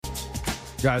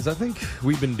Guys, I think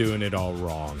we've been doing it all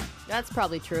wrong. That's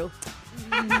probably true.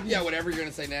 Yeah, whatever you're going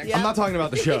to say next. Yeah. I'm not talking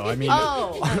about the show. I mean,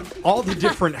 all the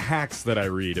different hacks that I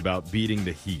read about beating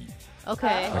the heat.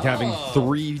 Okay. Like having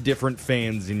 3 different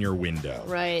fans in your window.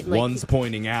 Right, like- One's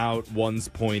pointing out, one's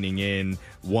pointing in,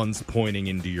 one's pointing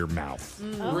into your mouth.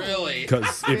 Really?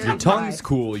 Because if your tongue's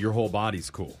cool, your whole body's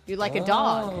cool. You're like a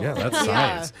dog. Yeah, that's Yeah.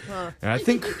 science. Huh. And I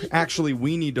think actually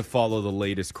we need to follow the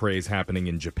latest craze happening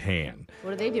in Japan.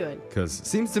 What are they doing? Because it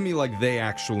seems to me like they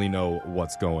actually know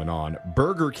what's going on.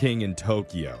 Burger King in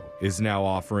Tokyo is now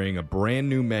offering a brand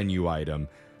new menu item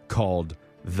called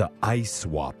the Ice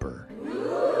Whopper.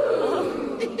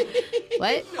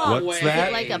 What? What's Is that?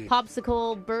 it like a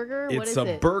popsicle burger? What It's is a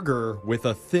it? burger with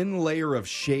a thin layer of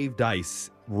shaved ice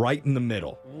right in the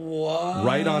middle. What?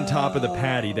 Right on top of the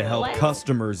patty to help What?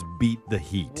 customers beat the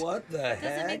heat. What the heck?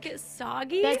 Does it make it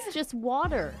soggy? That's just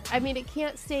water. I mean, it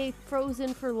can't stay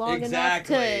frozen for long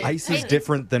Exactly. enough to... Ice is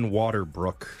different than water,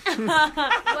 Brooke. well,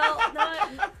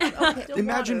 not. Still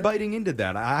Imagine water. biting into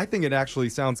that. I think it actually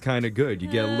sounds kind of good. You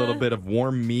get a little bit of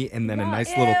warm meat and then a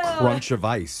nice Ew. little crunch of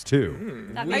ice, too.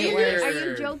 That'd Are be you, weird. are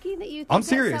you joking that you think I'm that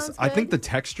serious. sounds I think the good?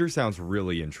 texture sounds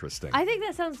really interesting. I think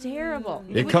that sounds terrible.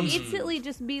 It It would comes- instantly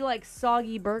just be like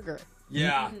soggy burger.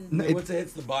 Yeah. It- Once it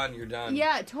hits the bun, you're done.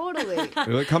 Yeah, totally.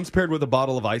 It comes paired with a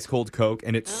bottle of ice cold Coke,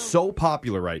 and it's so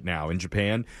popular right now in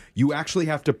Japan, you actually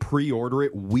have to pre-order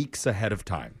it weeks ahead of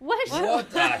time. What? What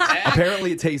the heck?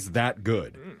 Apparently, it tastes that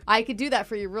good. I could do that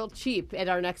for you real cheap at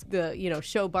our next,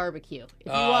 show barbecue. If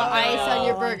you want ice on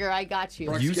your burger, I got you.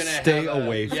 Brooke's You gonna stay have a-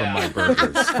 away from yeah. my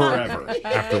burgers forever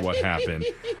after what happened.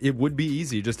 It would be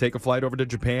easy. Just take a flight over to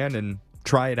Japan and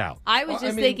try it out. I was Well, I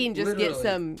just mean, thinking just get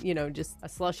literally. some, just a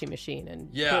slushy machine and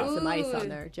Yeah. put some ice Ooh. on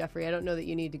there, Jeffrey. I don't know that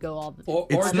you need to go all the... Or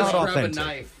It's just not grab authentic. a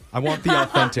knife. I want the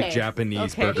authentic Okay.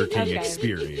 Japanese Okay. Burger King Okay.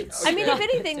 experience. I mean, if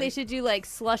anything, they should do like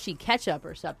slushy ketchup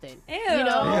or something. Ew. You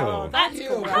know? Ew. That's Ew,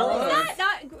 gross. How is Brooke. that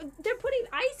not... They're putting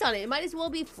ice on it. It might as well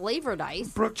be flavored ice.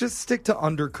 Brooke, just stick to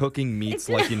undercooking meats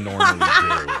like you normally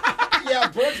do. Yeah,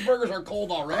 Brooke's burgers are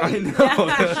cold I already. know.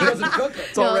 She doesn't cook them.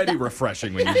 It's already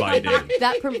refreshing when you bite in.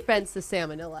 That prevents the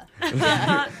salmonella.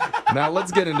 Now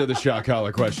let's get into the shock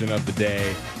collar question of the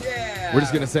day. Yeah. We're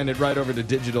just going to send it right over to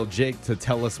Digital Jake to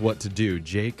tell us what to do.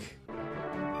 Jake?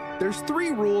 There's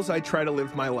 3 rules I try to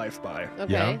live my life by.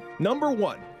 Okay. Yeah? Number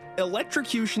 1,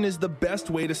 electrocution is the best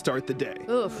way to start the day.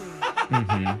 Oof.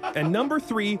 And number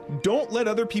 3, don't let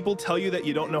other people tell you that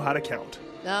you don't know how to count.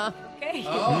 Okay.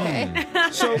 Oh.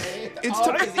 So it's Oh,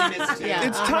 time. 'cause he missed it. Yeah.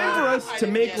 It's time for us I to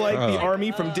didn't make get like it. the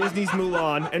army from Disney's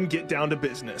Mulan and get down to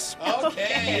business.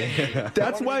 Okay.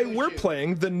 That's why we're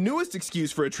playing the newest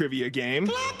excuse for a trivia game,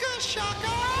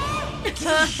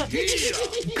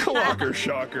 Clocker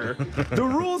Shocker. The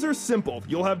rules are simple.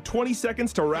 You'll have 20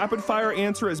 seconds to rapid fire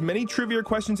answer as many trivia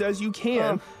questions as you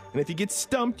can, and if you get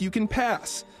stumped, you can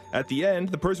pass. At the end,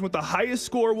 the person with the highest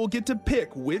score will get to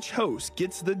pick which host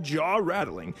gets the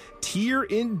jaw-rattling,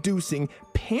 tear-inducing,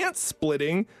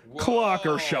 pants-splitting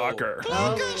Clocker Shocker.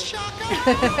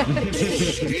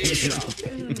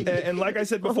 And like I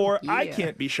said before, I yeah.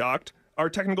 can't be shocked. Our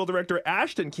technical director,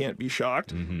 Ashton, can't be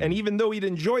shocked. And even though he'd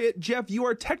enjoy it, Jeff, you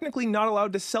are technically not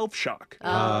allowed to self-shock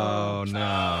Oh, no.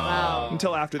 Wow.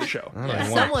 until after the show. I don't want to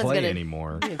Someone's play gonna-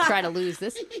 anymore. I'm gonna try to lose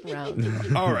this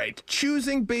round. All right.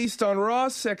 Choosing based on raw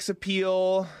sex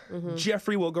appeal,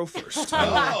 Jeffrey will go first.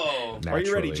 Oh. Are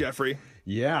you ready, Naturally. Jeffrey?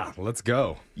 Yeah, let's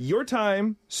go. Your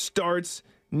time starts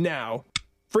now.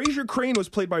 Fraser Crane was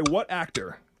played by what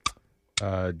actor?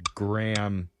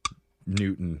 Graham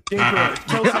Newton. Incorrect.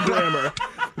 Kelsey Grammer.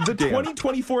 The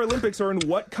 2024 Olympics are in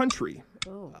what country?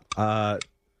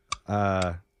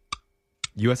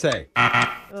 USA.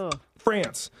 Oh.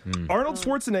 France. Arnold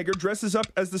Schwarzenegger dresses up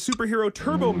as the superhero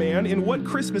Turbo Man in what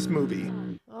Christmas movie?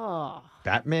 Oh.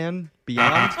 Batman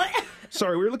Beyond.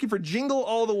 Sorry, we were looking for Jingle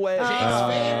All the Way.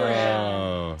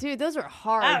 Oh. Dude, those are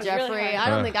hard, That was really Jeffrey. hard. I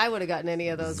don't think I would have gotten any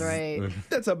of those right.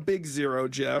 That's a big 0,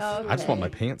 Jeff. I just want my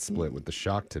pants split with the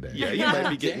shock today. Yeah, you might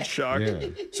be getting shocked. Yeah.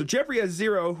 So Jeffrey has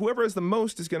 0. Whoever has the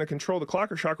most is going to control the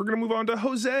Clocker Shock. We're going to move on to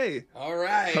Jose. All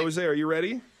right. Jose, are you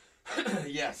ready?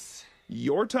 Yes.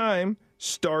 Your time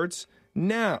starts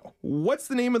now. What's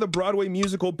the name of the Broadway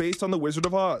musical based on The Wizard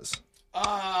of Oz?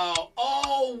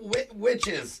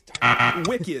 Witches.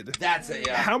 Wicked. That's it,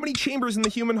 yeah. How many chambers in the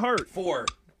human heart? 4.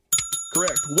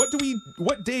 Correct.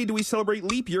 What day do we celebrate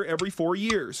leap year every 4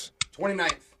 years?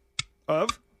 29th.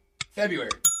 Of? February.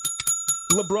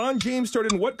 LeBron James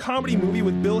starred in what comedy movie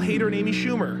with Bill Hader and Amy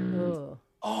Schumer? Ugh.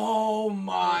 Oh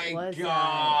my was that?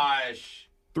 gosh.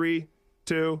 3,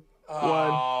 2,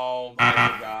 Oh,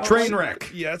 my God. Train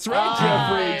wreck. Yeah, that's right,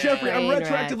 Jeffrey. Jeffrey, I'm Train wreck.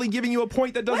 retroactively giving you a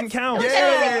point that doesn't count.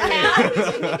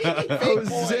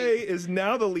 Jose is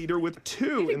now the leader with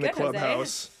 2 in the Good, Jose.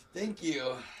 clubhouse. Thank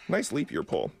you. Nice leap year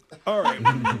poll. All right.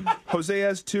 Jose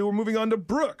has 2. We're moving on to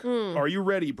Brooke. Are you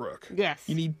ready, Brooke? Yes.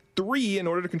 You need 3 in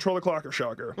order to control the clocker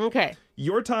shocker. Okay.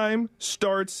 Your time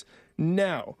starts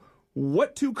now.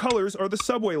 What 2 colors are the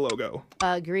Subway logo?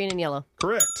 Green and yellow.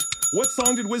 Correct. What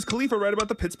song did Wiz Khalifa write about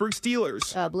the Pittsburgh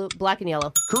Steelers? Blue, black and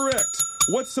yellow. Correct.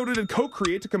 What soda did Coke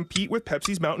create to compete with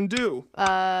Pepsi's Mountain Dew?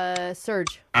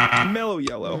 Surge. Mellow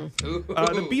Yellow.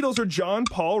 The Beatles are John,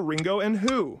 Paul, Ringo, and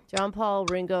who? John, Paul,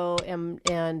 Ringo,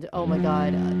 and oh my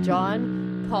God,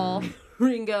 John, Paul,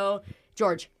 Ringo,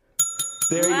 George.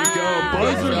 There you go.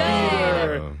 Buzzer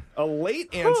beater. A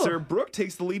late answer. Brooke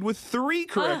takes the lead with 3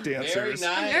 correct Very answers.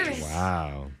 nice. nervous.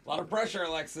 Wow. A lot of pressure,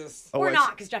 Alexis. Oh, Or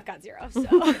not, because Jeff got 0. So.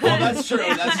 Well, that's true.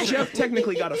 That's true. Jeff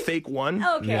technically got a fake 1.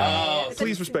 Okay. Oh, That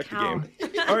Please doesn't respect the count. game.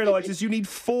 All right, Alexis, you need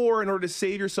 4 in order to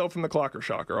save yourself from the clocker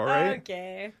shocker, all right?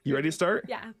 Okay. You ready to start?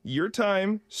 Yeah. Your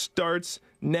time starts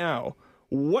now.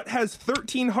 What has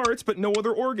 13 hearts but no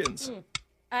other organs?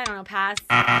 I don't know. Pass.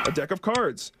 A deck of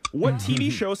cards. What TV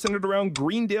show centered around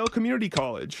Greendale Community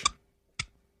College?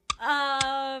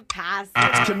 Pass.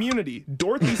 It's Community.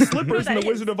 Dorothy's slippers in that The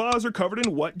Wizard of Oz are covered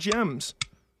in what gems?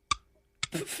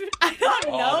 I don't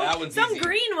know. that one's Some easy.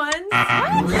 green ones.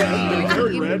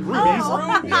 Very red. Rubies.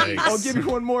 Rubies. I'll give you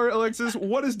one more, Alexis.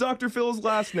 What is Dr. Phil's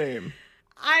last name?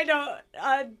 I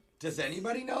don't. Does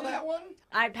anybody know that one?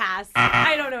 I pass.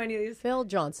 I don't know any of these. Phil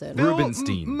Johnson. Phil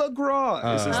Rubenstein.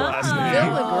 McGraw is his last Phil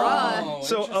name. McGraw. Oh,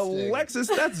 So interesting. Alexis,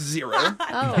 that's 0. Oh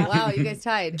wow, you guys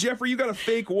tied. Jeffrey, you got a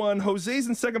fake 1. Jose's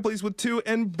in second place with 2,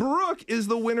 and Brooke is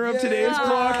the winner of today's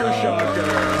Clocker Shocker.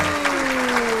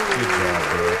 Good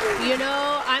job, Brooke. You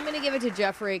know, I'm gonna give it to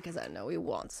Jeffrey because I know he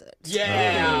wants it.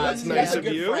 Yeah, that's nice a of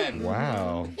good you. friend.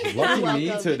 Wow. Lucky me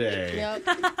welcome. today. Yep.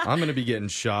 I'm going to be getting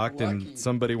shocked, Lucky. and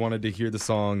somebody wanted to hear the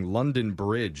song London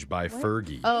Bridge by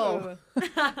Fergie. Oh,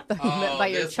 by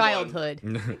your this childhood.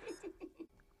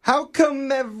 How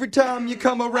come every time you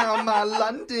come around my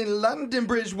London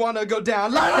Bridge wanna go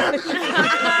down?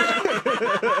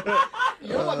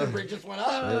 Your London Bridge just went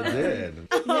up. It did.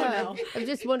 Yeah. I'm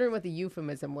just wondering what the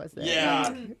euphemism was there.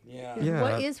 Yeah. Yeah. Yeah.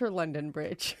 What is her London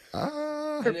Bridge?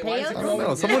 And it- why is it pants? I don't know.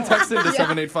 going Someone down? texted to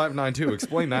 78592.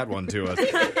 Explain that one to us.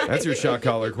 That's your shot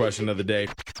caller question of the day.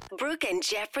 Brooke and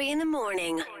Jeffrey in the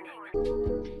morning.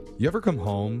 You ever come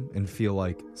home and feel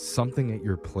like something at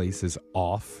your place is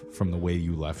off from the way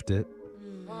you left it?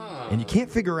 And you can't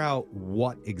figure out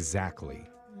what exactly.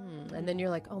 And then you're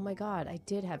like, oh my God, I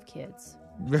did have kids.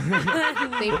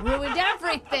 They ruined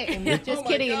everything. Just Oh my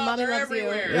kidding. God, Mommy they're loves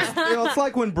everywhere. you. It's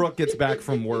like when Brooke gets back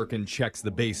from work and checks the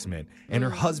basement, and her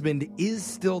husband is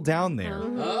still down there.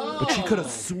 But she could have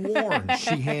sworn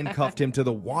she handcuffed him to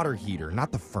the water heater,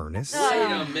 not the furnace. Wait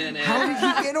a minute. How did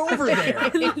he get over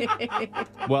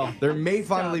there? Well, there may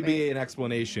finally be an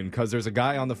explanation because there's a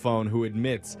guy on the phone who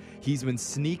admits he's been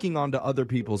sneaking onto other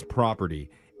people's property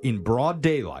in broad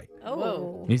daylight.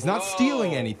 Whoa. He's not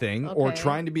stealing anything or Okay.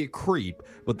 trying to be a creep,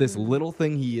 but this little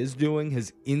thing he is doing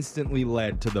has instantly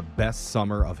led to the best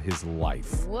summer of his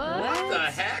life. What What? the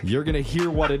heck? You're going to hear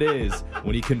what it is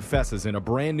when he confesses in a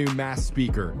brand new Mass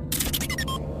Speaker.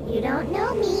 You don't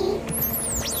know me.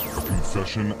 A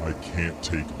confession I can't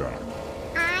take back.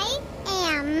 I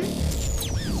am.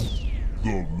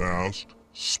 The Masked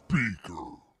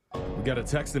Speaker. We got a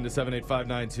text into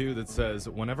 78592 that says,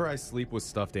 whenever I sleep with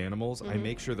stuffed animals, I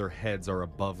make sure their heads are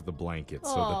above the blanket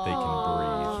so that they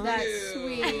can That's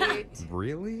sweet. breathe.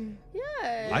 Really?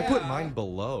 Yeah. I put mine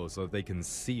below so that they can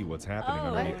see what's happening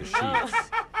Oh. underneath the sheets.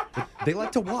 They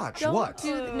like to watch. Don't What?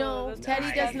 do- no,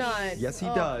 Teddy does not. Yes, he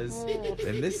Oh. does.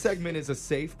 And this segment is a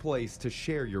safe place to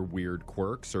share your weird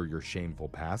quirks or your shameful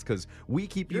past because we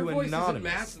keep Your you voice anonymous. isn't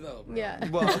mass, though. Bro. Yeah.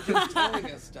 Well, Just telling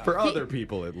us stuff. for other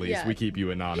people at least, Yeah. we keep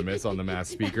you anonymous on the Mass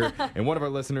Speaker. And one of our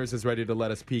listeners is ready to let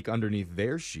us peek underneath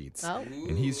their sheets. Oh.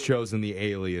 And he's chosen the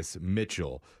alias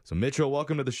Mitchell. So, Mitchell,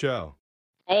 welcome to the show.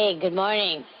 Hey, good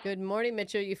morning. Good morning,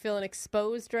 Mitchell. You feeling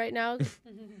exposed right now?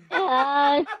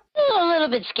 A little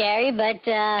bit scary, but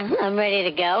I'm ready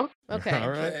to go. Okay. All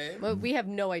right. Okay. Well, we have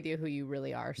no idea who you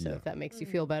really are, so if that makes you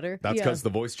feel better. That's Yeah. because the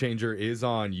voice changer is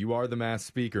on. You are the Mass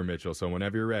Speaker, Mitchell. So,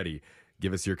 whenever you're ready,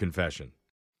 give us your confession.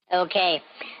 Okay.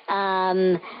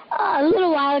 A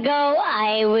little while ago,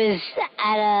 I was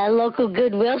at a local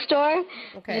Goodwill store.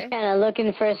 Okay. Just kind of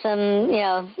looking for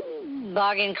some,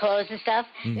 bargain clothes and stuff.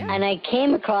 And I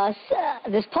came across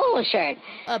this polo shirt.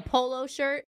 A polo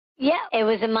shirt? Yeah, it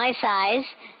was in my size,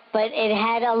 but it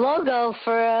had a logo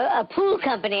for a pool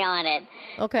company on it.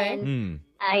 Okay. Hmm.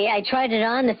 I tried it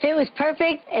on. The fit was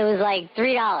perfect. It was like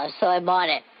 $3, so I bought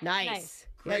it. Nice.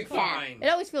 Great find. It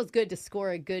always feels good to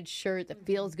score a good shirt that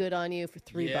feels good on you for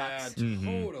 $3. Yeah,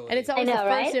 totally. And it's always I know, the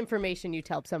first right? information you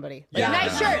tell somebody. Like, Yeah.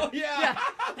 nice shirt. Oh, yeah.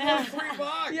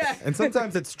 $3. Yeah. And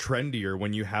sometimes it's trendier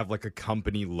when you have like a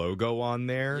company logo on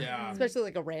there. Yeah. Especially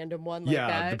like a random one like Yeah,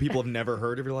 that. the people have never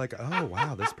heard of. You're like, oh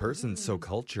wow, this person's so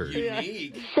cultured.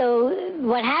 Unique. So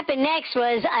what happened next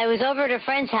was I was over at a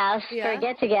friend's house for Yeah. a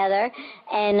get-together,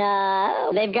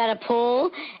 and they've got a pool,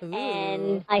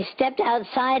 and I stepped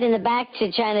outside in the back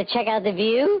to try to check out the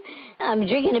view. I'm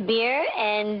drinking a beer,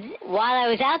 and while I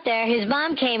was out there, his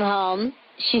mom came home.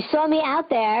 She saw me out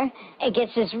there and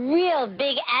gets this real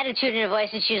big attitude in her voice,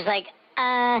 and she was like,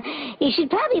 you should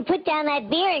probably put down that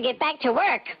beer and get back to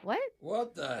work. What?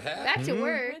 What the heck? Back to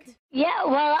work? Yeah,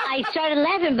 well, I started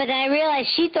laughing, but then I realized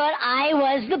she thought I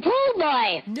was the pool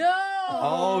boy. No.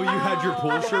 Oh, you had your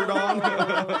pool shirt on?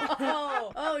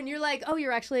 Oh, and you're like, oh,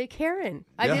 you're actually a Karen.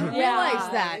 I Yeah. didn't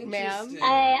realize that, ma'am. Interesting.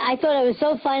 I thought it was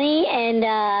so funny, and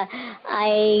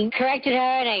I corrected her,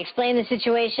 and I explained the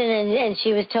situation, and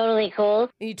she was totally cool.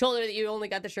 And you told her that you only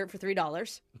got the shirt for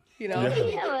 $3. You know?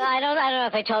 Yeah, well, I don't know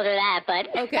if I told her that, but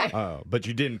Okay. Oh, but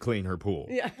you didn't clean her pool.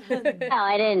 Yeah. no,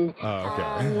 I didn't. Oh,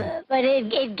 okay. But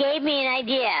it gave me an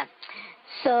idea.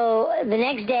 So the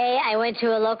next day, I went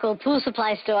to a local pool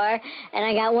supply store, and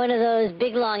I got one of those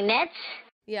big long nets.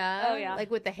 Yeah. Oh, yeah. Like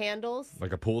with the handles.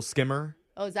 Like a pool skimmer?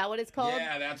 Oh, is that what it's called?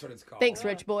 Yeah, that's what it's called. Thanks,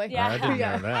 rich boy. Yeah. I didn't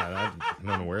know that. I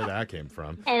don't know where that came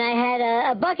from. And I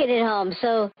had a bucket at home.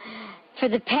 So for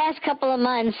the past couple of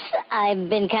months, I've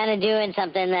been kind of doing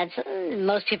something that's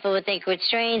most people would think was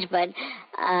strange, but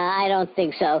I don't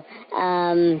think so.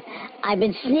 I've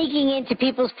been sneaking into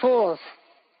people's pools.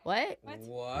 What? What?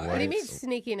 What do you mean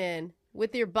sneaking in?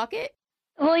 With your bucket?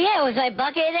 Well, yeah, it was my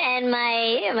bucket and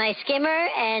my skimmer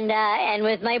and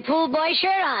with my pool boy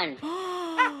shirt on.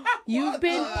 You've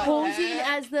been the posing heck?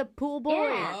 as the pool boy,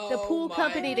 Yeah. the pool Oh,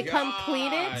 company my to come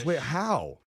clean it. gosh. Wait,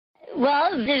 how?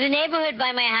 Well, there's a neighborhood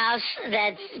by my house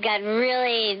that's got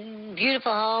really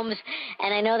beautiful homes,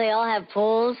 and I know they all have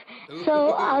pools.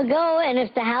 So I'll go, and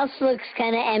if the house looks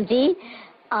kind of empty,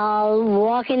 I'll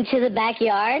walk into the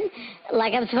backyard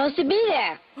like I'm supposed to be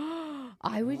there.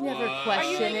 I would never What? Are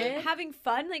you question like it. having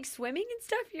fun, like swimming and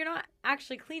stuff? You're not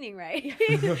actually cleaning, right?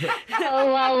 Oh,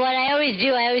 well, what I always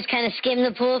do, I always kind of skim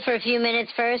the pool for a few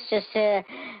minutes first just to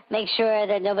make sure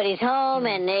that nobody's home,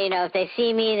 and, you know, if they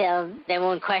see me, they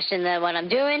won't question what I'm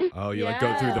doing. Oh, you like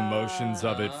go through the motions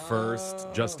of it first,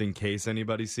 just in case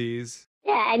anybody sees?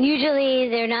 Yeah, and usually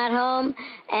they're not home,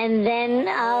 and then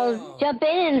I'll jump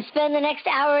in and spend the next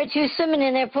hour or two swimming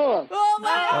in their pool. Oh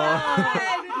my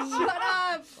God! Shut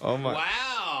up! Oh my.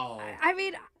 Wow. I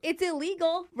mean, it's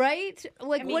illegal, right?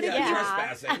 Like, what if Yeah, you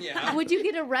trespassing, yeah. would you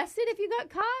get arrested if you got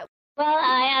caught? Well,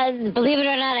 I believe it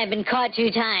or not, I've been caught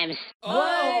 2 times.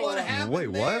 Oh, what happened Wait,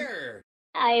 what? there?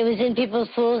 I was in people's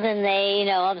pools, and they, you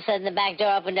know, all of a sudden the back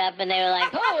door opened up, and they were like,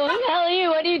 "Oh, who the hell are you?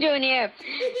 What are you doing here?"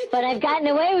 But I've gotten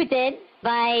away with it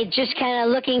by just kind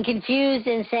of looking confused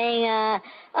and saying,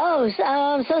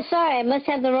 I'm so sorry. I must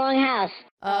have the wrong house."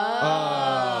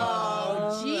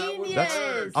 Oh, genius! That's a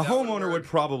That would homeowner would work.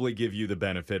 probably give you the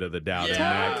benefit of the doubt in Yeah.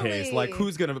 that case. Totally. Like,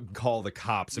 who's gonna call the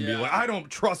cops and be Yeah. like, "I don't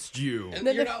trust you"? And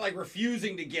you're not like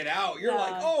refusing to get out. You're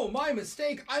like, oh, my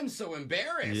mistake. I'm so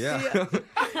embarrassed. Yeah.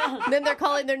 Then they're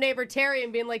calling their neighbor Terry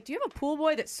and being like, "Do you have a pool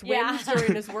boy that swims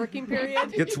during his working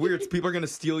period?" It's weird. People are going to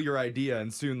steal your idea,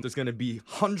 and soon there's going to be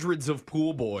hundreds of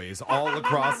pool boys all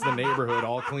across the neighborhood,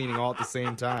 all cleaning all at the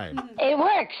same time. It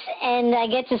works, and I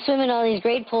get to swim in all these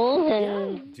great pools,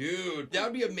 and Dude, that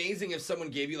would be amazing if someone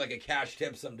gave you like a cash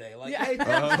tip someday. Like, Yeah. hey,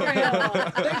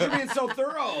 thanks for being so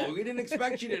thorough. We didn't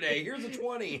expect you today. Here's a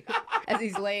 20. As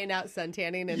he's laying out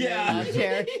suntanning in Yeah. their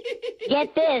chair.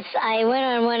 get this, I went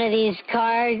on one of these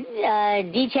car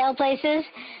detail places,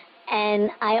 and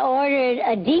I ordered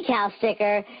a decal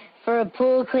sticker for a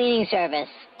pool cleaning service.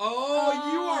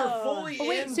 Oh, you are fully Oh,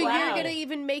 wait, in. so bro. you're gonna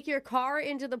even make your car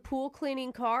into the pool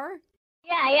cleaning car?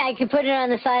 Yeah, I could put it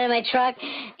on the side of my truck.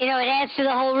 You know, it adds to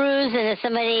the whole ruse, and if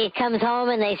somebody comes home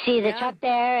and they see the truck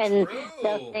there, and True.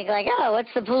 they'll think like, "Oh, what's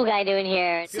the pool guy doing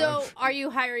here?" So, are you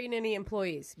hiring any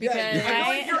employees? Because Yeah, I feel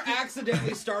like you're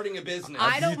accidentally starting a business.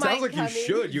 I don't It sounds mind like you coming.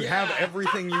 should. You have Yeah.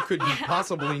 everything you could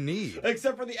possibly need.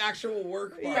 Except for the actual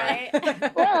work part. Right?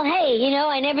 Well, hey, you know,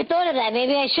 I never thought of that.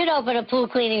 Maybe I should open a pool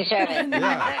cleaning service.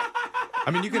 Yeah. I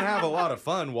mean, you can have a lot of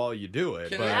fun while you do it,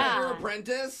 Can but I have your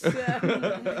apprentice?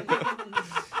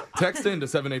 text in to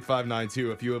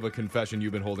 78592 if you have a confession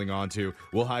you've been holding on to.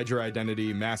 We'll hide your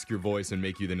identity, mask your voice, and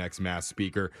make you the next mass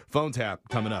speaker. Phone tap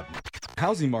coming up.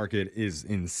 Housing market is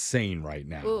insane right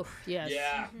now. Oof, yes.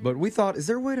 Yeah. But we thought, is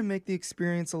there a way to make the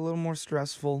experience a little more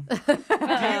stressful? Do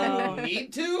you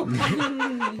need to?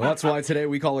 Well, that's why today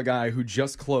we call a guy who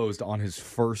just closed on his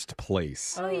first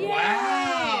place. Oh, yeah.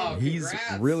 Wow. He's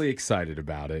Congrats. really excited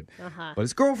about it, but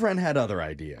his girlfriend had other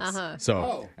ideas.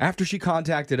 So after she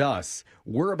contacted us,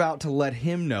 we're about to let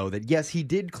him know that, yes, he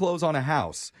did close on a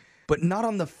house, but not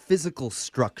on the physical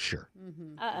structure.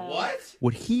 What?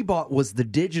 What he bought was the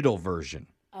digital version,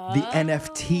 the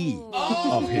NFT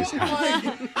of his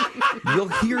house. You'll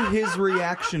hear his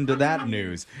reaction to that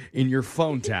news in your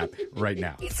phone tap right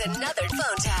now. It's another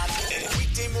phone tap.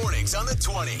 Weekday mornings on the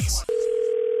 20s.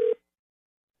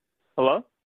 Hello?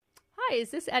 Hi,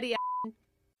 is this Eddie?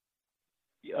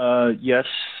 Yes,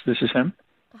 this is him.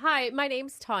 Hi, my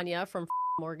name's Tanya from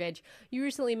Mortgage. You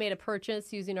recently made a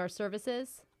purchase using our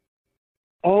services.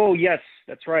 Oh, yes,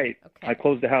 that's right. Okay. I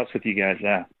closed the house with you guys,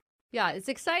 yeah. Yeah, it's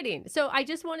exciting. So I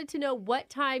just wanted to know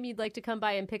what time you'd like to come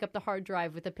by and pick up the hard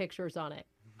drive with the pictures on it.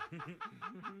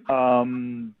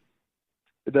 The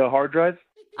hard drive?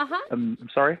 Uh-huh. I'm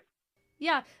sorry?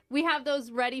 Yeah, we have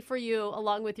those ready for you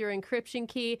along with your encryption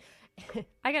key.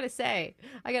 I got to say,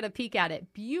 I got to peek at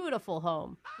it. Beautiful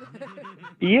home.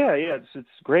 Yeah, it's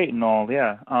great and all,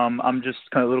 yeah. I'm just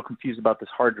kind of a little confused about this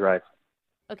hard drive.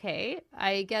 Okay,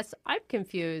 I guess I'm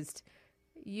confused.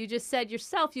 You just said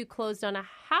yourself you closed on a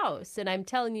house, and I'm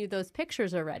telling you those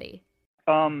pictures are ready.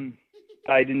 I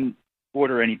didn't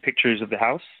order any pictures of the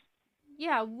house.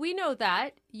 Yeah, we know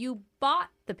that. You bought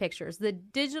the pictures, the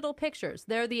digital pictures.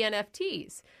 They're the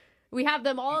NFTs. We have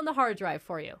them all on the hard drive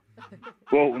for you.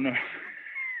 Well, no.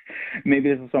 Maybe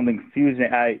this is something confusing.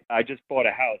 I just bought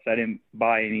a house. I didn't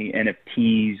buy any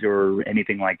NFTs or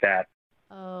anything like that.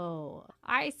 Oh,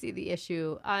 I see the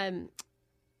issue.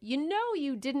 You know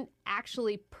you didn't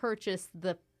actually purchase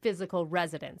the physical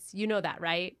residence. You know that,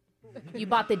 right? You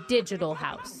bought the digital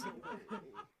house.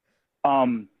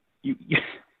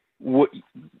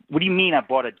 What do you mean I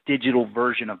bought a digital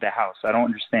version of the house? I don't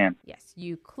understand. Yes,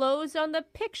 you closed on the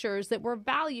pictures that were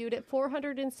valued at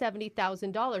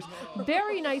 $470,000.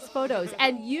 Very nice photos.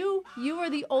 And you are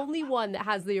the only one that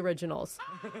has the originals.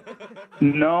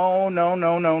 No.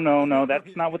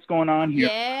 That's not what's going on here.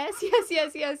 Yes.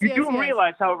 You do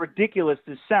realize how ridiculous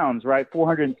this sounds, right?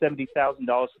 $470,000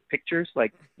 for pictures?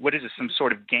 Like, what is this, some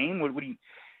sort of game? What do you...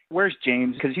 Where's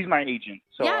James? Because he's my agent.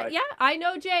 So yeah, I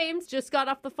know James. Just got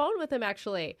off the phone with him,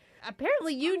 actually.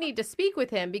 Apparently, you need to speak with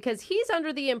him because he's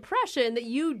under the impression that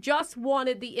you just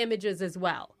wanted the images as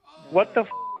well. What the f***?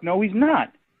 No, he's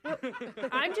not.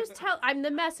 I'm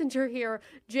the messenger here.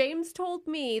 James told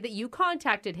me that you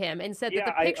contacted him and said that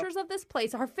the pictures of this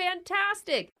place are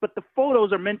fantastic. But the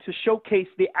photos are meant to showcase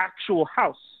the actual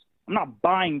house. I'm not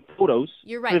buying photos.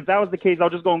 You're right. If that was the case, I'll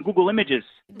just go on Google Images.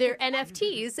 They're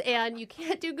NFTs, and you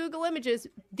can't do Google Images.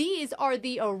 These are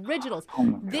the originals.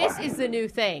 This is the new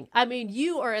thing. I mean,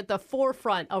 you are at the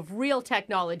forefront of real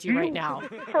technology right now.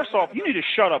 First off, you need to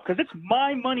shut up, because it's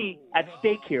my money at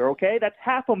stake here, okay? That's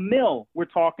 $500,000 we're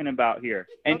talking about here.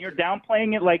 And you're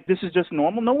downplaying it like this is just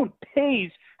normal? No one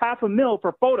pays $500,000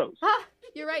 for photos.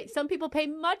 You're right. Some people pay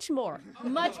much more.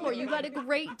 Much more. You got a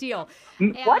great deal.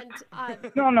 What?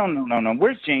 No.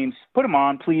 Where's James? Put him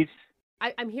on, please.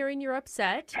 I'm hearing you're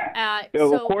upset.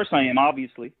 Of course I am,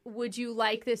 obviously. Would you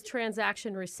like this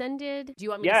transaction rescinded? Do you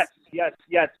want me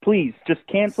Yes, please. Just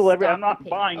cancel everything. I'm not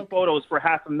buying photos for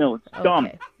 $500,000. It's dumb.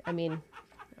 I mean,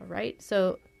 all right.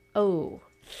 So, What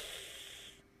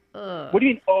do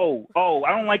you mean, oh?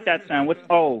 I don't like that sound. What's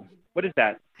oh? What is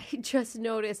that? I just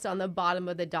noticed on the bottom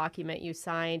of the document you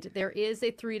signed, there is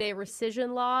a 3-day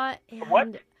rescission law. And,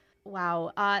 what?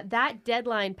 Wow. That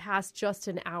deadline passed just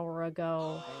an hour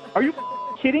ago. Are you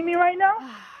kidding me right now?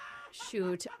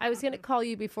 Shoot. I was going to call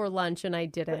you before lunch, and I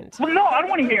didn't. Well, no, I don't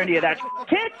want to hear any of that.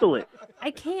 Cancel it.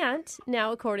 I can't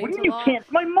now, according to law. What do you can't?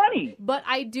 My money. But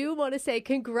I do want to say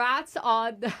congrats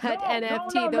on that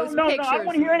NFT, those pictures. No, I don't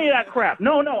want to hear any of that crap.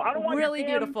 No, I don't want to. Really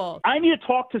beautiful. I need to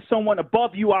talk to someone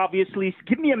above you, obviously.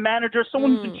 Give me a manager,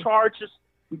 someone who's in charge.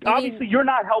 Obviously, you're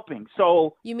not helping,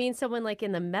 so... You mean someone like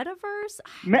in the metaverse?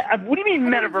 What do you mean,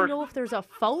 metaverse? I don't even know if there's a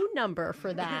phone number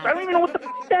for that. I don't even know what the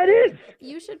that is.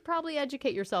 You should probably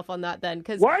educate yourself on that then,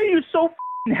 because... Why are you so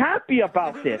happy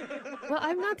about this? Well,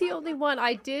 I'm not the only one.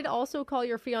 I did also call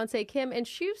your fiance Kim, and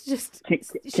she was just... Kim?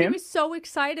 She was so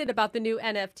excited about the new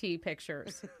NFT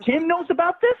pictures. Kim knows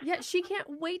about this? Yeah, she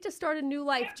can't wait to start a new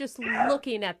life just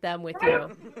looking at them with you.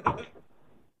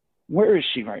 Where is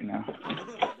she right now?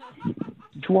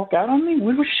 To walk out on me?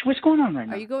 What's going on right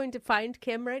now? Are you going to find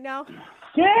Kim right now?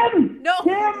 Kim! No,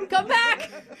 Kim! come back.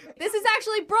 This is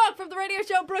actually Brooke from the radio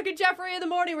show Brooke and Jeffrey in the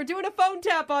Morning. We're doing a phone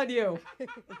tap on you.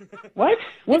 What?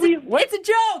 What It's a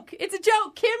joke. It's a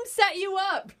joke. Kim set you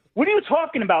up. What are you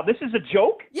talking about? This is a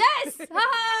joke? Yes.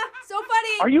 Haha. So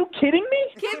funny. Are you kidding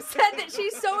me? Kim said that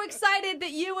she's so excited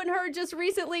that you and her just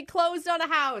recently closed on a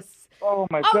house. Oh,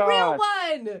 my A God. real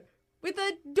one. With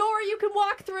a door you can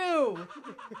walk through.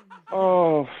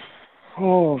 Oh.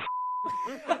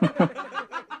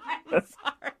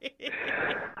 Sorry.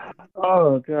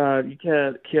 Oh, God. You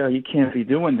can't be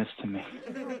doing this to me.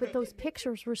 But those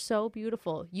pictures were so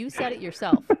beautiful. You said it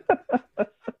yourself.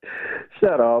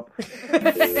 Shut up. Wake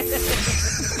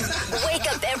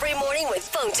up every morning with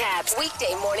phone taps.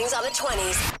 Weekday mornings on the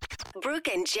 20s. Brooke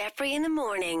and Jeffrey in the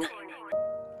Morning.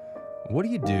 What do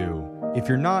you do if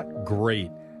you're not great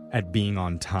at being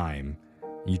on time?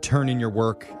 You turn in your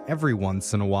work every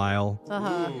once in a while,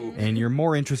 and you're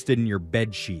more interested in your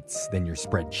bed sheets than your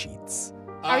spreadsheets.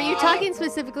 Are you talking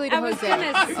specifically to I was Jose?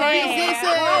 gonna Or say, is this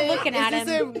we're all looking at is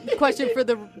this a question for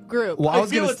the group? Well, I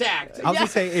feel attacked. I was gonna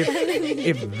say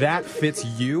if that fits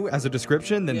you as a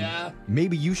description, then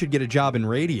maybe you should get a job in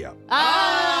radio.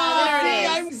 There it is.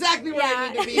 I'm exactly where I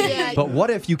need to be. Yeah. But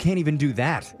what if you can't even do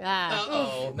that?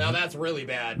 Uh-oh. Now that's really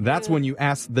bad. That's when you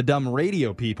ask the dumb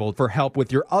radio people for help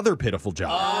with your other pitiful job.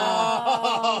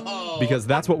 Oh. Because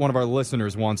that's what one of our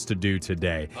listeners wants to do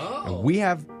today. Oh. And we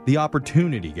have the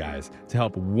opportunity, guys, to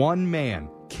help one man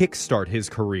kickstart his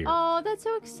career. Oh, that's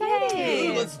so exciting.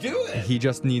 Dude, let's do it. He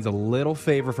just needs a little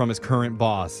favor from his current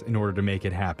boss in order to make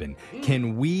it happen.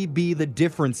 Can we be the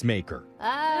difference maker Yeah,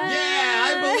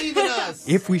 I believe in us.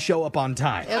 if we show up on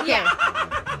time? Okay.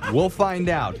 We'll find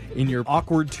out in your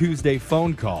Awkward Tuesday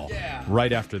phone call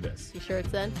right after this. You sure it's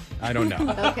then? I don't know.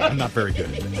 Okay. I'm not very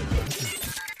good at it.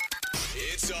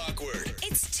 It's awkward.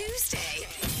 It's Tuesday.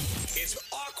 It's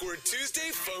Awkward Tuesday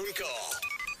phone call.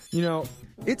 You know,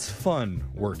 it's fun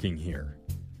working here.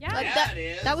 Yeah, it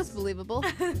is. that was believable.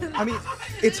 I mean,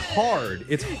 it's hard.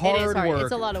 It's hard hard. work.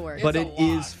 It's a lot of work. But It's it a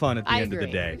lot. is fun at the I end agree.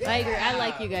 of the day. I agree. I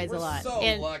like you guys We're a lot. so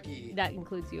and lucky. that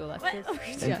includes you, Alexis. Oh, I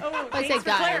thanks say for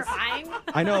guys. clarifying.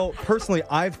 I know, personally,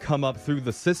 I've come up through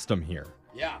the system here.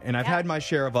 Yeah. And I've had my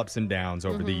share of ups and downs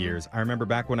over the years. I remember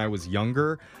back when I was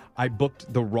younger, I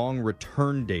booked the wrong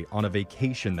return date on a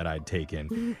vacation that I'd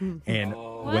taken. And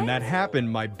when that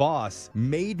happened, my boss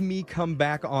made me come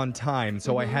back on time,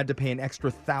 so I had to pay an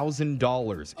extra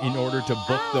 $1,000 in order to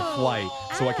book the flight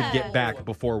so I could get back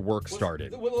before work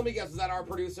started. Well, let me guess. Is that our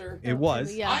producer? It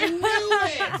was. Yeah. I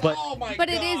knew it. But- oh my But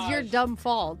gosh. it is your dumb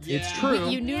fault. It's Yeah. true.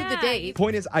 You knew the Yeah. date.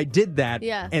 Point is, I did that,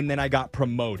 Yeah. and then I got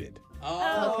promoted.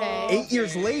 Oh, Okay. 8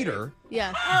 years later,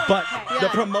 Yeah. but the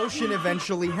Yeah. promotion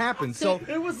eventually happened. So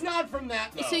It was not from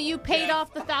that, though. So you paid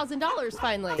off the $1,000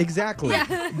 finally. exactly.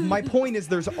 My point is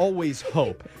there's always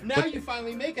hope. Now you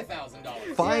finally make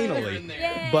 $1,000. Finally. You're in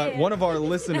there. But one of our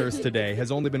listeners today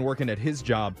has only been working at his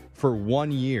job for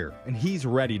 1 year, and he's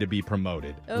ready to be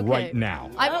promoted Okay. right now.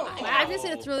 I'm just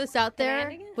going to throw this out there.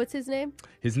 Shenanigans? What's his name?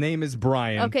 His name is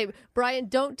Brian. Okay, Brian,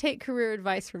 don't take career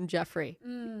advice from Jeffrey.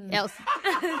 Else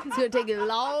it's going to take a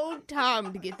long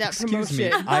time to get that Excuse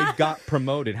promotion. me, I got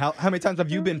promoted. How many times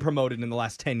have you been promoted in the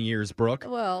last 10 years, Brooke?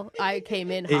 Well, I came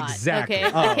in hot. Exactly.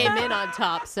 Okay, Oh. I came in on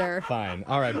top, sir. Fine.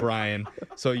 All right, Brian.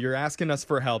 So you're asking us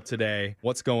for help today.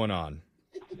 What's going on?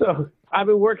 So I've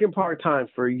been working part-time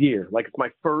for a year. Like, it's my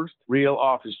first real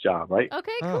office job, right?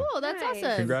 Okay, Oh. cool. That's Nice.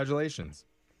 awesome. Congratulations.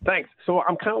 Thanks. So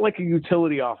I'm kind of like a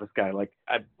utility office guy. Like,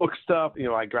 I book stuff,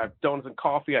 I grab donuts and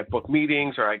coffee, I book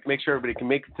meetings, or I make sure everybody can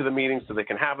make it to the meeting so they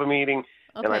can have a meeting,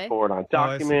 and I Okay. forward on Oh,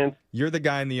 I see. documents. You're the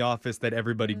guy in the office that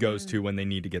everybody goes to when they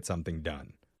need to get something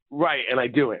done. Right, and I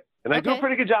do it. And I do a Okay.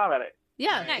 pretty good job at it.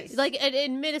 Yeah, Nice. like an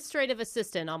administrative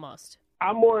assistant almost.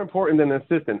 I'm more important than an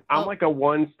assistant. I'm Oh. like a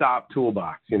one-stop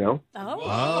toolbox, Whoa.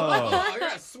 Oh. You're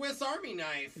a Swiss Army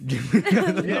knife.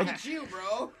 Look at you,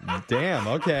 bro. Damn,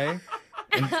 okay.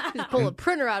 Just pull a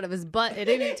printer out of his butt at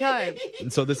any time.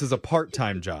 And so this is a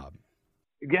part-time job.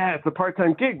 Yeah, it's a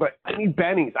part-time gig, but I need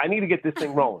bennies. I need to get this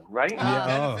thing rolling, right?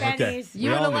 Oh, okay. Bennies. You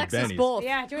We and all need Alexis bennies. both.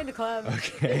 Yeah, join the club.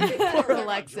 Okay. Poor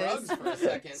Alexis. Drugs for a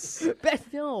second.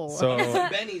 No. So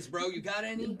Bennies, bro. You got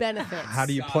any? benefits. how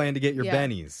do you plan to get your Yeah.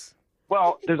 bennies?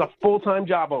 Well, there's a full-time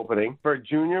job opening for a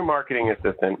junior marketing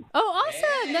assistant. Oh,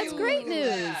 awesome. Hey, That's great look at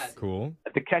news. that. Cool.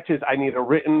 The catch is I need a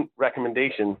written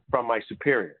recommendation from my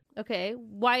superior. Okay.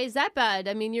 Why is that bad?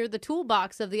 I mean, you're the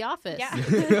toolbox of the office.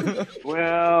 Yeah.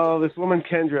 Well, this woman,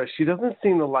 Kendra, she doesn't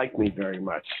seem to like me very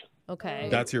much. Okay.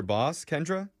 That's your boss,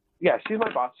 Kendra? Yeah, she's my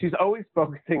boss. She's always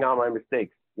focusing on my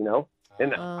mistakes,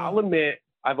 And I'll admit,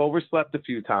 I've overslept a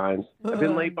few times. I've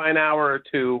been late by an hour or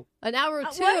two. An hour or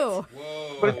two.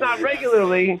 Whoa. But it's not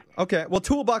regularly. Okay, well,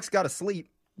 Toolbox got to sleep.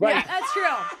 Right. Yeah, that's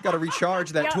true. Got to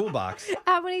recharge that toolbox.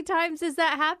 How many times has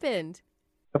that happened?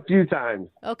 A few times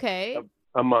Okay.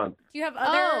 a month. Do you have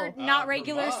other not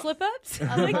regular slip-ups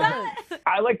like that?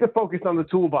 I like to focus on the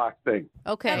toolbox thing.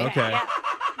 Okay. Okay.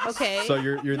 Okay. So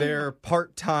you're there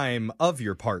part-time of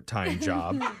your part-time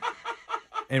job.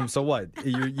 And so what?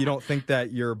 You don't think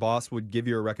that your boss would give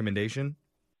you a recommendation?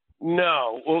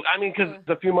 No. Well, I mean, because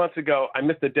a few months ago, I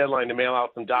missed the deadline to mail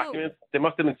out some documents. They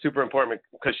must have been super important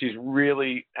because she's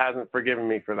really hasn't forgiven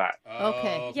me for that.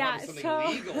 Okay. Yeah, Something so-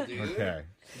 legal, dude. Okay.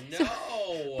 No.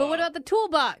 But what about the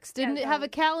toolbox? Didn't it have a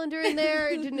calendar in there?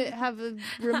 Didn't it have a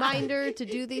reminder to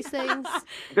do these things?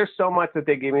 There's so much that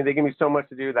they gave me. They give me so much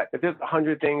to do that if there's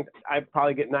 100 things, I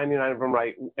probably get 99 of them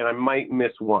right, and I might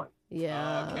miss one.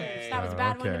 Yeah. Okay. That was a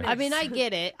bad one to Okay. miss. I mean, I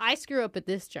get it. I screw up at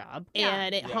this job,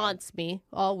 and it haunts me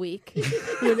all week.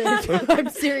 I'm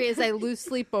serious. I lose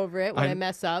sleep over it when I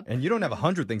mess up. And you don't have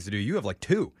 100 things to do. You have like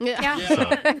 2. Yeah.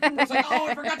 It's like, oh,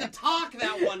 I forgot to talk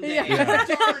that one day.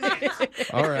 Darn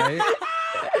it. All right.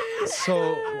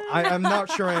 So I'm not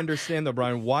sure I understand, though,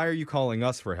 Brian. Why are you calling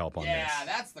us for help on Yeah, this?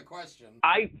 that's the question.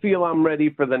 I feel I'm ready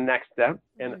for the next step,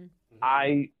 and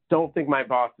I don't think my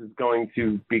boss is going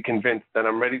to be convinced that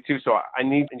I'm ready to, so I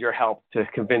need your help to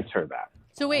convince her that.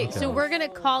 So wait, so we're going to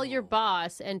call your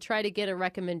boss and try to get a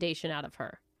recommendation out of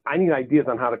her. I need ideas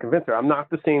on how to convince her. I'm not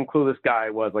the same clueless guy I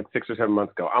was like 6 or 7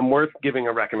 months ago. I'm worth giving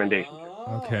a recommendation.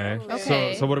 Okay.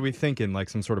 Okay. So what are we thinking? Like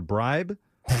some sort of bribe?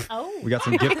 Oh. We got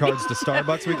some gift cards to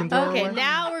Starbucks we can throw Okay, away?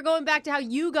 now we're going back to how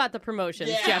you got the promotions,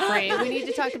 Jeffrey. We need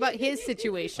to talk about his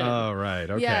situation. Oh, right.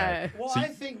 Okay. Yeah. Well, So I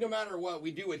think no matter what,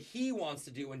 we do what he wants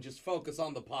to do and just focus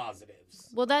on the positives.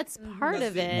 Well, that's part That's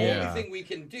of the it. only Yeah. thing we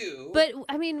can do. But,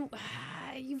 I mean,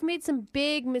 you've made some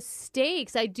big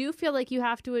mistakes. I do feel like you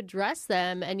have to address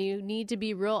them, and you need to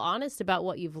be real honest about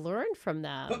what you've learned from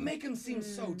them. But make him seem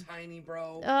so tiny,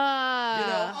 bro.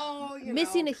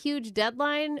 Missing a huge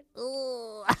deadline? Ugh.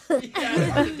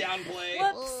 Yeah, to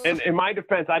downplay. And in my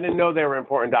defense, I didn't know they were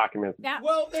important documents. Yeah.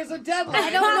 Well, there's a deadline. I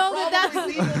don't know that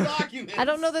Probably legal documents. I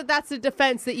don't know that that's a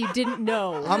defense that you didn't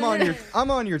know. I'm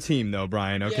on your team though,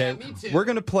 Brian, okay? Yeah, me too. We're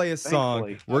going to play a song.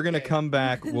 Thankfully. We're going to come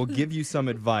back. We'll give you some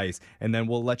advice and then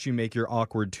we'll let you make your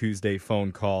awkward Tuesday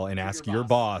phone call and ask your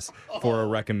boss for a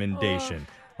recommendation.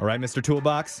 All right, Mr.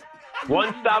 Toolbox?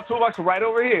 One-stop toolbox right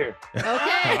over here. Okay.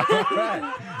 All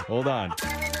right. Hold on.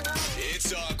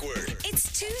 It's awkward.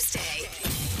 It's Tuesday.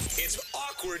 It's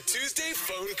Awkward Tuesday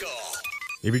phone call.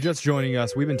 If you're just joining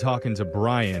us, we've been talking to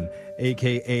Brian,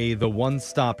 a.k.a. the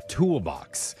One-Stop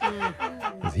Toolbox.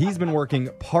 He's been working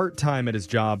part-time at his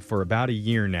job for about a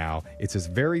year now. It's his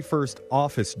very first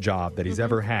office job that he's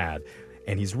ever had.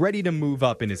 And he's ready to move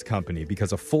up in his company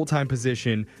because a full-time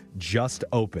position just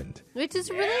opened. Which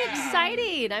is really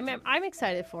exciting. I'm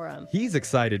excited for him. He's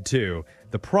excited too.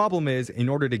 The problem is, in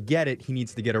order to get it, he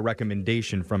needs to get a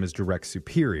recommendation from his direct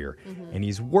superior. And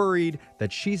he's worried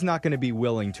that she's not going to be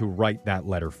willing to write that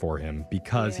letter for him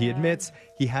because he admits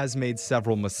he has made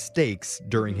several mistakes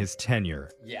during his tenure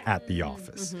at the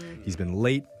office. He's been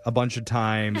late a bunch of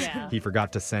times. He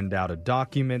forgot to send out a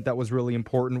document that was really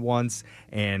important once.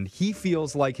 And he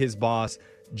feels like his boss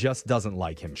just doesn't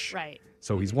like him. Right.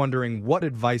 So he's wondering, what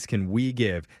advice can we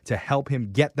give to help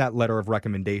him get that letter of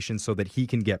recommendation so that he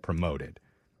can get promoted?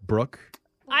 Brooke?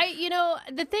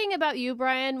 The thing about you,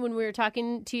 Brian, when we were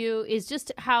talking to you is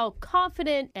just how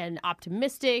confident and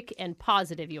optimistic and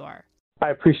positive you are. I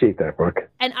appreciate that, Brooke.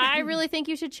 And I really think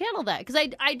you should channel that because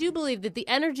I do believe that the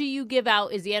energy you give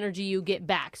out is the energy you get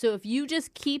back. So if you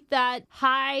just keep that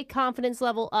high confidence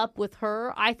level up with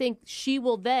her, I think she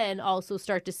will then also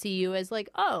start to see you as like,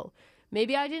 oh,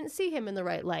 maybe I didn't see him in the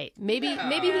right light. Maybe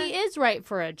he is right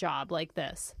for a job like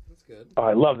this. That's good. Oh,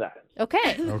 I love that.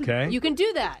 Okay. Okay. You can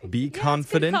do that. Be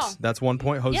confident. call. That's 1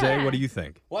 point. Jose, Yeah. what do you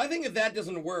think? Well, I think if that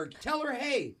doesn't work, tell her,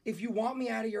 hey, if you want me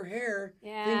out of your hair,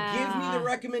 then give me the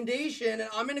recommendation, and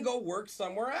I'm going to go work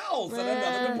somewhere else at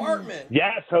another department.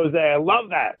 Yes, Jose, I love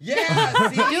that. Yeah,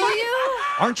 see? Do you?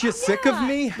 Aren't you sick of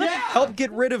me? Help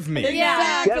get rid of me.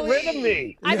 Yeah. Get rid of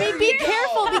me. I mean, be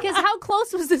careful because how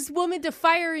close was this woman to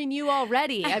firing you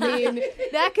already? I mean,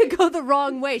 that could go the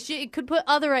wrong way. It could put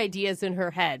other ideas in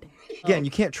her head. Again,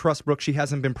 you can't trust Brooke. She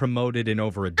hasn't been promoted in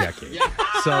over a decade.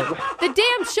 So The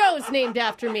damn show's named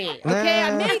after me, okay?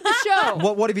 I made the show.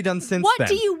 what have you done since What then?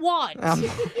 do you want?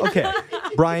 Okay.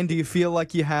 Brian, do you feel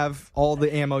like you have all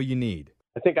the ammo you need?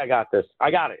 I think I got this.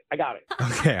 I got it.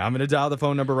 Okay, I'm going to dial the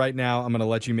phone number right now. I'm going to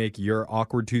let you make your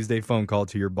awkward Tuesday phone call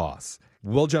to your boss.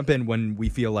 We'll jump in when we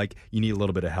feel like you need a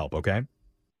little bit of help, okay?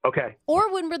 Okay.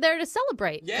 Or when we're there to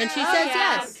celebrate. Yeah, and she says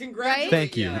yes. Congratulations.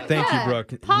 Thank you. Thank you,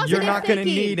 Brooke. Positive You're not going to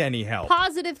thinking. need any help.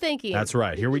 Positive thinking. That's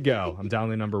right. Here we go. I'm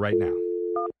dialing the number right now.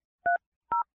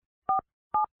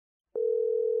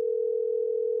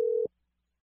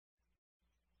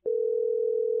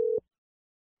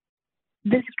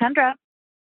 This is Kendra.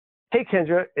 Hey,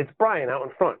 Kendra, it's Brian out in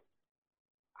front.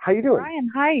 How you doing? Brian,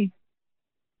 hi.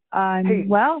 Hey.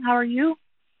 Well, how are you?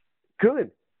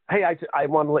 Good. Hey, I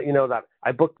want to let you know that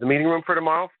I booked the meeting room for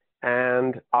tomorrow,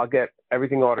 and I'll get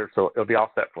everything ordered, so it'll be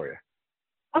all set for you.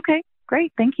 Okay,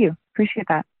 great. Thank you. Appreciate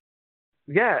that.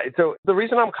 Yeah, so the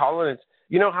reason I'm calling is,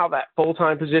 you know how that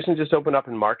full-time position just opened up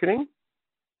in marketing?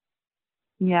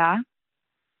 Yeah.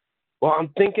 Well, I'm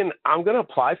thinking I'm going to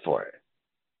apply for it.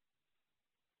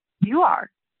 You are?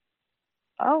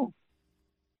 Oh.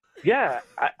 Yeah,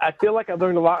 I feel like I've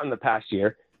learned a lot in the past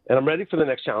year, and I'm ready for the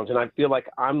next challenge, and I feel like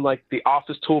I'm like the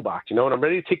office toolbox, you know, and I'm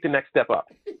ready to take the next step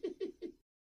up.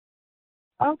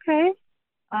 Okay.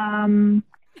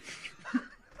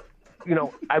 You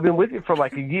know, I've been with you for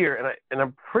like a year, and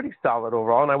I'm pretty solid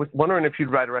overall, and I was wondering if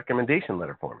you'd write a recommendation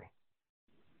letter for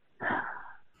me.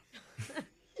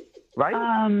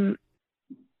 Right?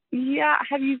 Yeah.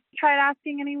 Have you tried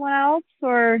asking anyone else,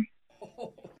 or?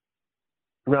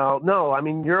 No. I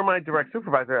mean, you're my direct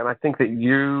supervisor, and I think that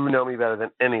you know me better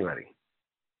than anybody.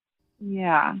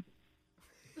 Yeah.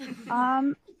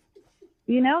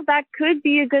 You know, that could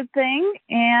be a good thing,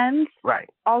 and right.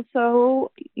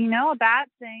 Also, you know, a bad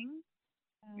thing.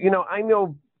 You know, I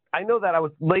know that I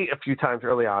was late a few times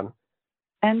early on.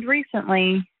 And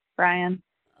recently, Brian.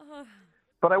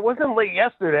 But I wasn't late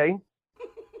yesterday.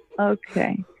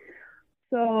 Okay.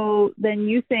 So then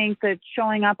you think that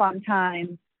showing up on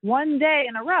time one day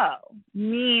in a row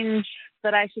means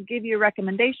that I should give you a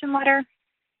recommendation letter?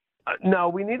 No,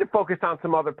 we need to focus on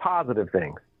some other positive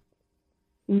things.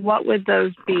 What would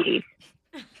those be?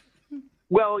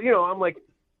 Well, you know,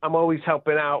 I'm always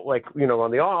helping out, like, you know,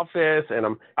 on the office,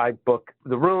 and I book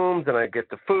the rooms, and I get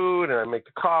the food, and I make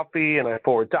the coffee, and I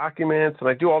forward documents, and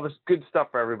I do all this good stuff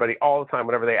for everybody all the time,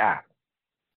 whenever they ask.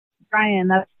 Brian,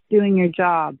 that's doing your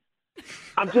job.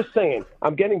 I'm just saying,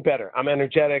 I'm getting better. I'm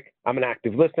energetic. I'm an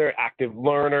active listener, active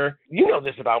learner. You know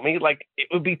this about me. Like, it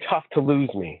would be tough to lose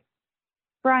me.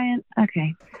 Brian,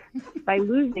 okay. By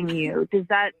losing you, does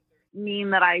that mean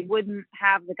that I wouldn't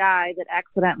have the guy that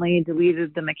accidentally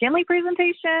deleted the McKinley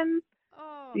presentation?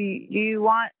 Do you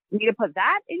want me to put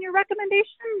that in your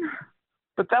recommendation?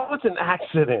 But that was an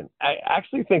accident. I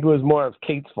actually think it was more of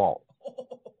Kate's fault.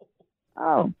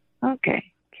 Oh, okay,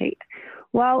 Kate.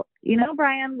 Well, you know,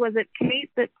 Brian, was it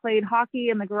Kate that played hockey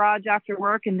in the garage after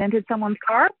work and dented someone's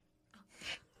car?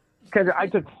 Because I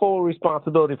took full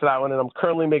responsibility for that one, and I'm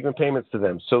currently making payments to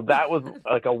them. So that was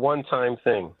like a one-time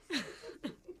thing.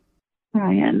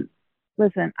 Brian,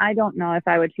 listen, I don't know if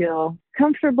I would feel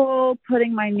comfortable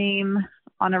putting my name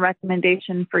on a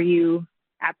recommendation for you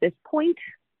at this point.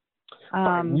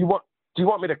 Do you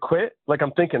want me to quit? Like,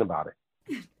 I'm thinking about it.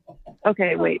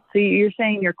 Okay, wait. So you're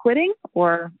saying you're quitting,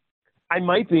 or? I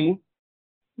might be.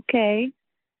 Okay.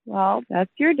 Well,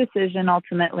 that's your decision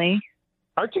ultimately.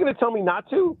 Aren't you going to tell me not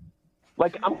to?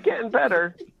 Like, I'm getting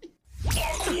better.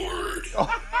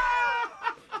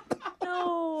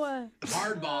 No.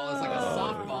 Hardball is like a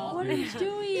softball. What are you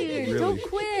doing? Really? Don't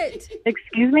quit.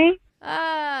 Excuse me?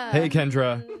 Hey,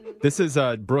 Kendra. This is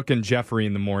Brooke and Jeffrey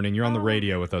in the morning. You're on the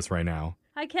radio with us right now.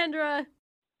 Hi, Kendra.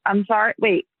 I'm sorry.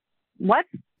 Wait, what?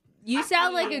 You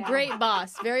sound like a great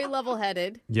boss. Very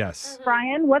level-headed. Yes.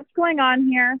 Brian, what's going on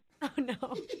here? Oh,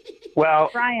 no. Well,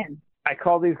 Brian. I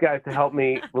called these guys to help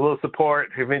me with a little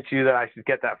support to convince you that I should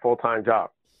get that full-time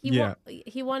job.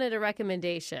 He wanted a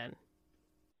recommendation.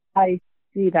 I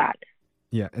see that.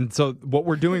 Yeah, and so what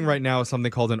we're doing right now is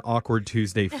something called an Awkward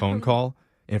Tuesday phone call.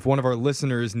 And if one of our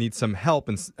listeners needs some help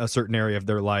in a certain area of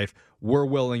their life, we're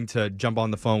willing to jump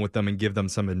on the phone with them and give them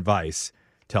some advice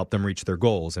to help them reach their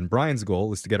goals. And Brian's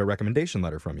goal is to get a recommendation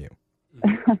letter from you.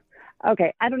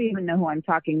 Okay, I don't even know who I'm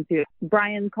talking to.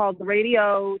 Brian called the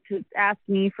radio to ask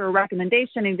me for a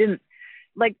recommendation. He didn't.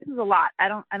 Like, this is a lot. I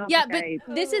don't Yeah, but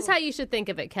this is how you should think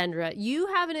of it, Kendra. You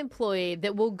have an employee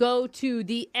that will go to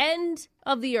the end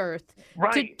of the earth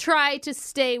to try to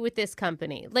stay with this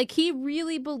company. Like, he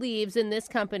really believes in this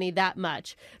company that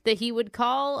much that he would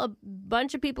call a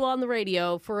bunch of people on the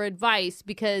radio for advice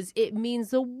because it means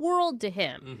the world to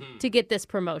him to get this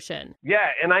promotion. Yeah,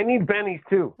 and I need bennies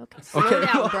too. Okay, slow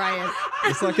down, Brian.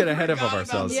 Let's not get ahead of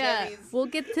ourselves. Yeah, we'll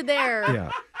get to there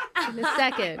in a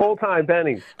second. Full-time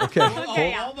bennies. Okay.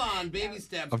 Hold on, baby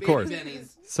steps. Of course. Baby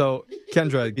bennies. So,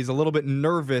 Kendra, he's a little bit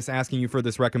nervous asking you for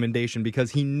this recommendation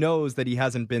because he knows that he he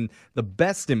hasn't been the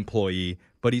best employee,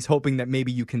 but he's hoping that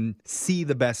maybe you can see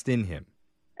the best in him.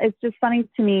 It's just funny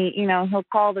to me, he'll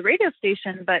call the radio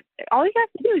station, but all he has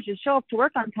to do is just show up to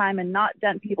work on time and not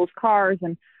dent people's cars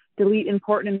and delete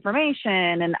important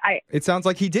information. And It sounds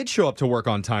like he did show up to work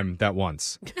on time that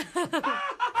once.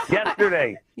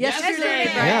 Yesterday.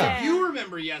 Yeah. You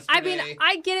remember yesterday. I mean,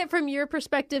 I get it from your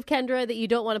perspective, Kendra, that you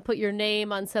don't want to put your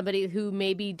name on somebody who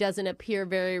maybe doesn't appear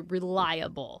very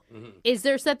reliable. Mm-hmm. Is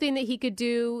there something that he could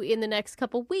do in the next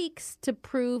couple weeks to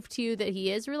prove to you that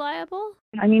he is reliable?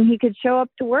 I mean, he could show up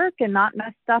to work and not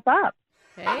mess stuff up.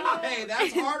 Hey,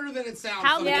 that's harder than it sounds.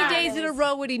 How many days in a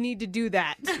row would he need to do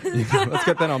that? Let's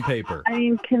get that on paper. I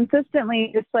mean,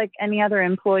 consistently, just like any other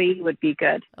employee would be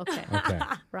good. Okay.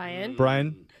 Ryan?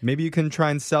 Brian, maybe you can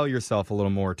try and sell yourself a little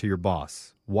more to your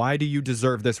boss. Why do you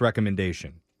deserve this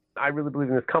recommendation? I really believe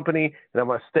in this company, and I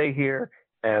want to stay here.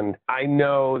 And I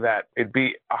know that it'd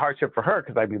be a hardship for her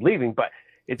because I'd be leaving, but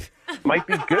it might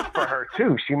be good for her,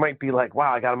 too. She might be like,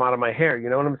 wow, I got him out of my hair. You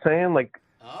know what I'm saying? Like,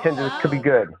 Kendra, this could be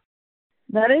good.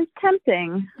 That is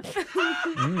tempting.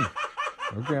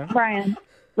 Okay. Brian,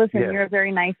 listen, You're a very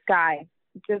nice guy.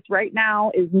 Just right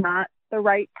now is not the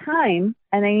right time,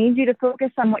 and I need you to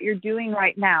focus on what you're doing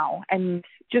right now and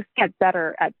just get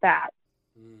better at that.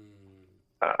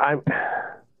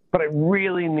 But I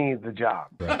really need the job.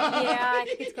 Yeah, I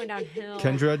think it's going downhill.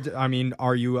 Kendra, I mean,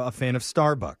 are you a fan of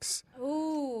Starbucks?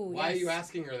 Ooh, Why are you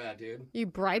asking her that, dude? You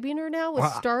bribing her now with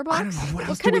Well, Starbucks? I don't know. What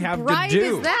else kind do of we have to bribe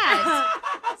do? is that?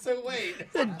 So wait.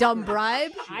 It's a dumb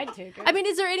bribe. I'd take it. I mean,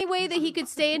 is there any way that he could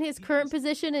stay in his current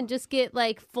position and just get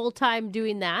like full-time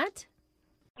doing that?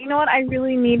 You know what I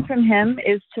really need from him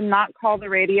is to not call the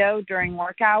radio during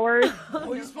work hours.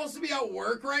 Oh, you're supposed to be at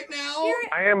work right now?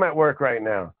 I am at work right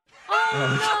now. Oh,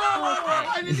 no!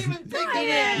 I didn't even think of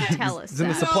that. Tell us. It's in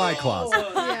the supply closet.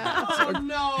 Yeah. Oh,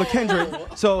 no. But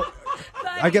Kendra, so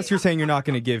I guess you're saying you're not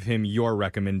going to give him your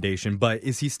recommendation, but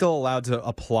is he still allowed to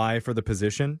apply for the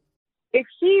position? If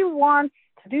he wants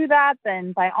to do that,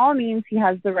 then by all means, he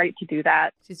has the right to do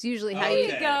that. It's usually how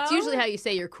Okay. it's usually how you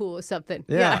say you're cool with something.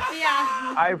 Yeah.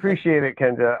 I appreciate it,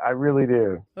 Kendra. I really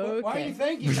do. Okay. Why are you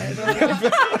thanking me?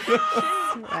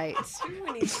 Right.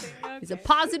 He's a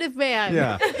positive man.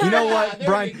 Yeah. You know what, there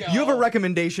Brian? you go. You have a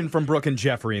recommendation from Brooke and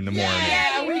Jeffrey in the morning.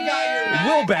 Yeah, we got your back.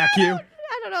 We'll back you.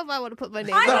 I don't know if I want to put my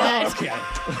name on that. Okay.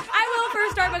 I will for a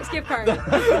Starbucks gift card.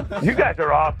 You guys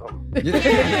are awesome.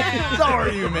 So are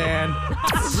you, man.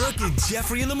 Brooke and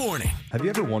Jeffrey in the morning. Have you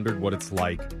ever wondered what it's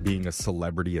like being a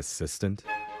celebrity assistant?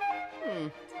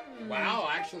 Wow,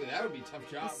 actually, that would be a tough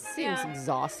job. Seems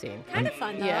exhausting. Kind of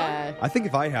fun, though. Yeah. I think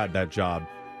if I had that job,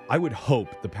 I would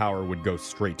hope the power would go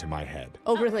straight to my head.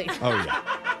 Oh, really? Oh, yeah.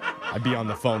 I'd be on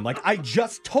the phone like, I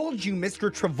just told you Mr.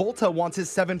 Travolta wants his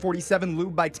 747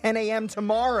 lube by 10 a.m.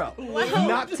 tomorrow.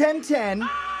 Not 10:10,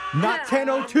 not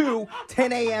 10:02,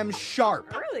 10 a.m.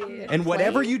 sharp. Really? And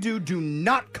whatever you do, do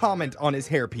not comment on his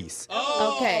hairpiece.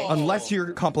 Oh. Okay. Unless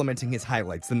you're complimenting his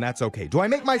highlights, then that's okay. Do I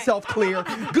make myself clear?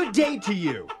 Good day to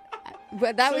you.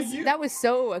 But that was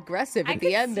so aggressive at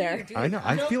the end there. I know.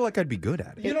 I feel like I'd be good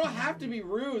at it. You don't have to be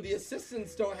rude. The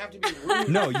assistants don't have to be rude.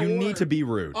 No, you need to be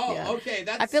rude. Oh, Yeah. okay.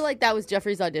 That's. I feel like that was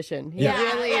Jeffrey's audition. He Yeah.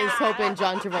 really is hoping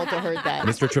John Travolta heard that.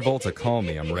 Mr. Travolta, call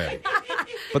me. I'm ready.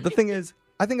 But the thing is,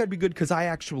 I think I'd be good because I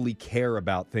actually care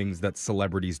about things that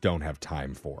celebrities don't have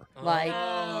time for. Like,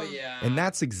 Oh, yeah. And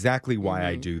that's exactly why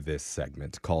I do this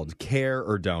segment called Care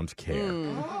or Don't Care.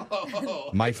 Oh.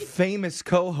 My famous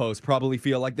co-hosts probably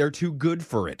feel like they're too good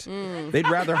for it. They'd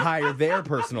rather hire their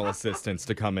personal assistants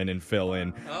to come in and fill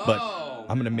in. But Oh.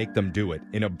 I'm going to make them do it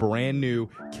in a brand new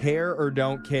Care or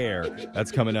Don't Care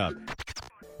that's coming up.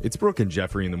 It's Brooke and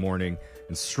Jeffrey in the morning,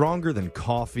 and stronger than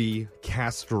coffee,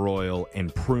 castor oil,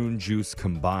 and prune juice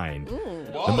combined.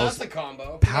 Whoa, most that's a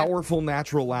combo. Powerful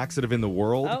natural laxative in the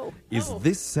world is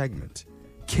this segment.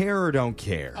 Care or Don't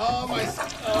Care. Oh,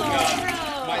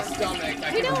 God. My stomach.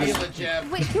 I can feel it, Jeff.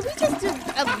 wait, can we just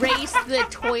erase the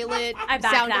toilet I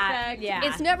back sound that. effect? Yeah.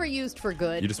 It's never used for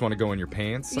good. You just want to go in your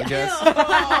pants, I guess?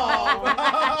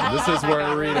 Oh. This is where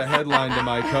I read a headline to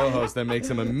my co-host that makes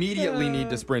them immediately need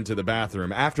to sprint to the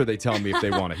bathroom after they tell me if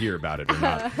they want to hear about it or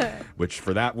not. Which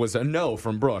for that was a no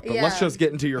from Brooke. But let's Yeah. just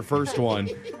get into your first one.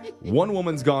 One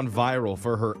woman's gone viral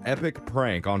for her epic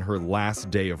prank on her last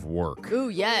day of work. Ooh,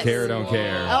 yes. Care or don't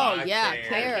care. Oh, yeah, care.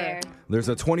 care. There's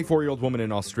a 24-year-old woman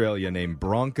in Australia named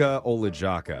Bronca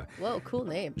Olajaka. Whoa, cool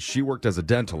name. She worked as a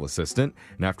dental assistant,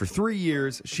 and after 3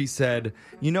 years, she said,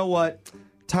 you know what?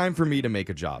 time for me to make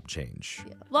a job change.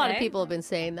 A lot of people have been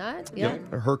saying that. Yeah.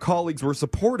 Her colleagues were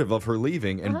supportive of her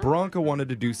leaving, and Bronca wanted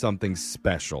to do something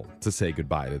special to say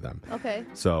goodbye to them. Okay.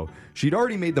 So she'd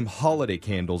already made them holiday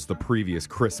candles the previous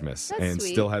Christmas and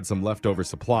still had some leftover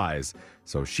supplies.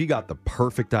 So she got the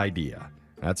perfect idea.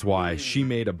 That's why she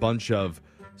made a bunch of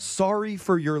sorry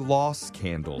for your loss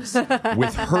candles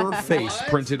with her face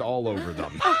printed all over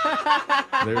them.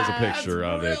 There's a picture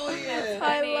of it.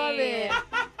 I love it.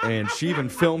 And she even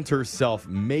filmed herself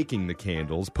making the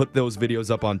candles, put those videos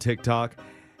up on TikTok,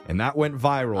 and that went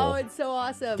viral. Oh, it's so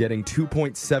awesome. Getting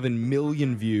 2.7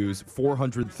 million views,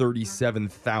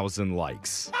 437,000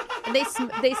 likes. And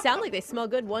they sound like they smell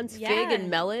good. One's fig and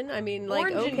melon. I mean, like,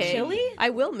 Orange and okay. chili? I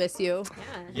will miss you.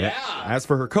 Yeah. As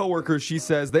for her coworkers, she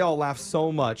says they all laughed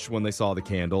so much when they saw the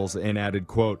candles and added,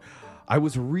 quote, I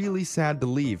was really sad to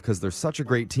leave because they're such a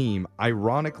great team.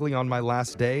 Ironically, on my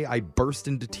last day, I burst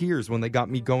into tears when they got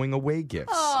me going away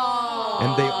gifts. Aww.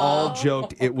 And they all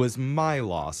joked it was my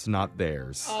loss, not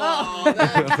theirs. Oh,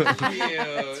 that's cute.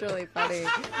 That's really funny.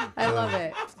 I love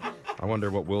it. I wonder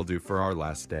what we'll do for our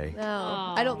last day.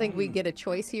 No, I don't think we get a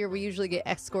choice here. We usually get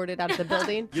escorted out of the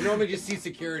building. You normally just see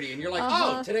security, and you're like,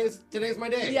 oh, today's my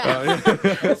day. Yeah.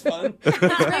 That's fun. It's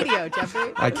radio,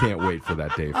 Jeffrey. I can't wait for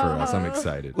that day for us. I'm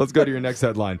excited. Let's go to your next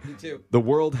headline. Me too. The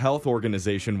World Health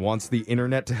Organization wants the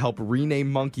internet to help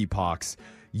rename monkeypox.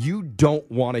 You don't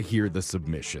want to hear the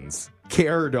submissions.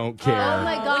 Care or don't care. Oh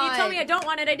my God. When you tell me I don't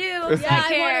want it, I do. Yeah, I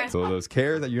care. So those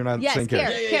care that you're not Yes, saying care.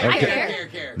 care. I Okay.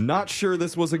 care. Not sure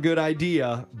this was a good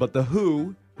idea, but the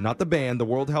WHO, not the band, the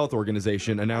World Health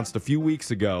Organization, announced a few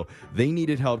weeks ago they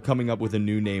needed help coming up with a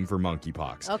new name for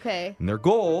monkeypox. Okay. And their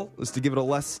goal is to give it a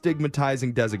less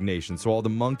stigmatizing designation so all the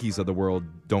monkeys of the world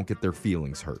don't get their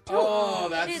feelings hurt. Oh,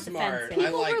 that's smart. People I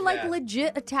like were like that.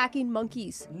 legit attacking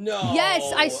monkeys. No.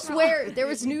 Yes, I swear. There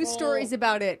was news stories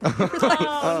about it.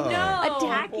 No.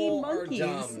 Attacking monkeys.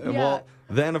 And well,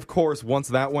 then, of course, once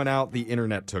that went out, the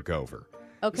internet took over.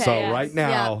 Okay. So Yes. right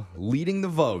now, leading the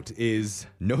vote is,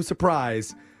 no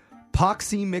surprise,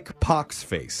 Poxy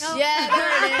McPoxface. Yeah,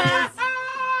 there it is.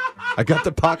 I got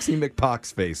the Poxy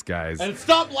McPoxface, guys. And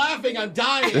stop laughing, I'm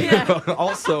dying.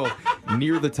 Also,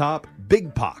 near the top,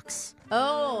 Big Pox,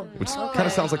 Oh. which kind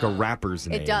of sounds like a rapper's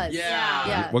name. It does.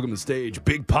 Yeah. Welcome to the stage,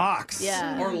 Big Pox.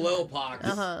 Yeah. Or Lil Pox.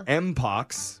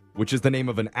 M-Pox, which is the name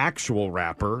of an actual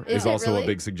rapper, Is is it also really? a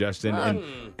big suggestion. And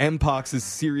M-Pox is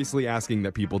seriously asking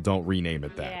that people don't rename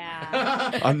it that.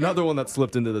 Yeah. Another one that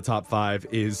slipped into the top 5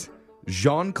 is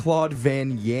Jean-Claude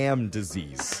Van Yam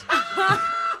disease.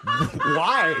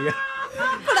 Why?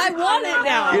 But I want it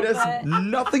now. It has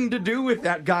nothing to do with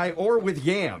that guy or with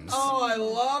yams. Oh, I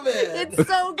love it. It's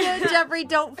so good, Jeffrey.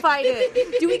 Don't fight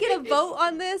it. Do we get a vote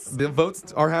on this? The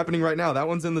votes are happening right now. That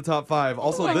one's in the top 5.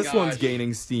 Also, my this one's gosh.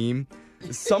 gaining steam.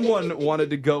 Someone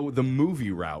wanted to go the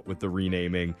movie route with the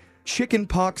renaming. Chicken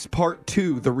Pox Part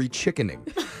 2, The Rechickening.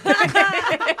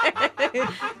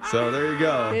 So there you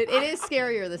go. It is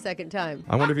scarier the second time.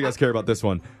 I wonder if you guys care about this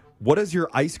one. What does your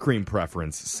ice cream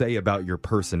preference say about your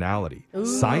personality?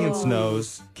 Science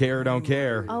knows. Care or don't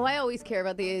care. Oh, I always care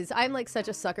about these. I'm like such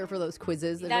a sucker for those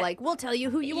quizzes that are That- like, we'll tell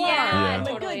you who you Yeah, are. Yeah. I'm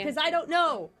like, totally. good, because I don't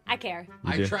know. I care.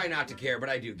 I do? try not to care, but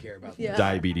I do care about that. Yeah.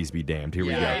 Diabetes be damned. Here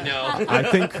we Yeah, I go. know. I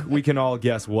think we can all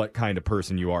guess what kind of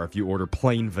person you are if you order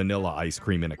plain vanilla ice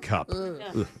cream in a cup.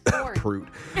 Ugh, prude.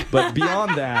 But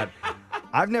beyond that,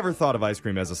 I've never thought of ice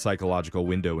cream as a psychological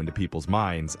window into people's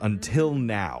minds until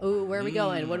now. Ooh, where are we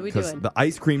going? What are we Because doing? the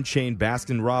ice cream chain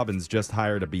Baskin Robbins just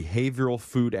hired a behavioral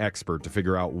food expert to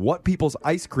figure out what people's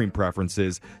ice cream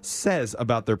preferences says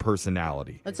about their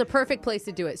personality. That's a perfect place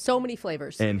to do it. So many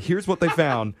flavors. And here's what they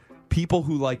found. People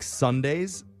who like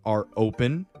sundaes are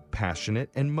open, passionate,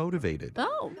 and motivated.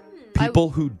 Oh. People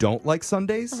who don't like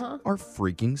sundaes are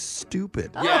freaking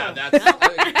stupid. Yeah,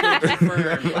 that's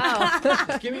confirmed. Wow.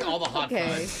 Just give me all the hot Okay.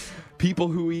 fudge. People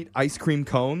who eat ice cream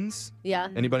cones. Yeah.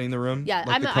 Anybody in the room? Yeah,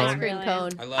 like I'm the an cone? ice cream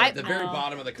cone. I love it. The very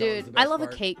bottom of the cone is Dude, the I best love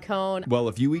part. a cake cone. Well,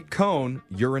 if you eat cone,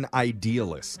 you're an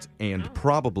idealist and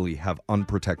probably have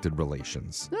unprotected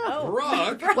relations.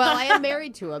 Brooke. Well, I am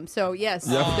married to him, so yes,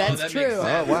 Yeah. Oh, that's that true. makes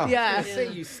sense. Oh, wow. Yeah. I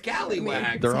say you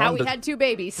scallywag. They're That's how on we to- had 2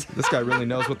 babies. This guy really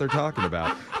knows what they're talking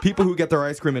about. People who get their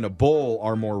ice cream in a bowl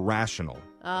are more rational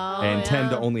Oh, and tend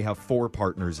to yeah. only have 4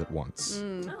 partners at once.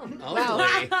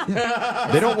 Ugly.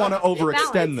 They don't want to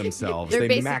overextend themselves. They're They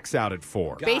basic- max out at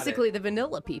 4. Basically, the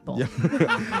vanilla people.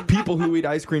 People who eat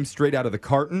ice cream straight out of the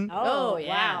carton, Oh,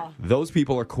 yeah. Wow. those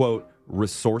people are, quote,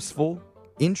 resourceful,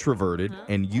 introverted,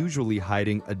 and usually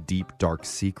hiding a deep, dark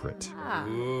secret,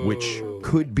 which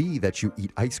could be that you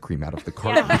eat ice cream out of the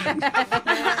carton.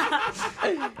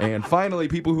 And finally,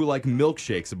 people who like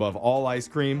milkshakes above all ice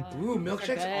cream. Ooh,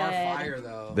 milkshakes are fire,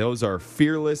 though. Those are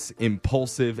fearless,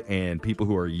 impulsive, and people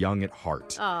who are young at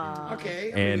heart.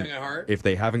 Okay, And young at heart. if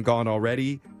they haven't gone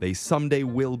already, they someday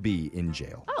will be in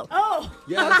jail. Oh.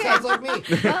 Yeah, that sounds like me.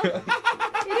 Well,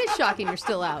 it is shocking you're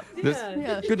still out. This,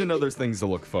 Good to know there's things to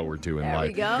look forward to in There life.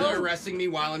 we go. They're arresting me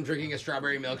while I'm drinking a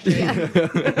strawberry milkshake.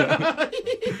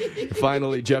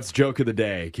 Finally, Jeff's joke of the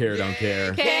day. Care or don't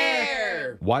care.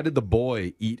 Care. Why did the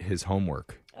boy eat his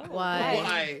homework?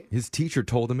 Why? His teacher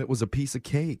told him it was a piece of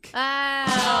cake. That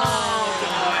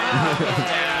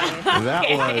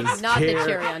was not care. the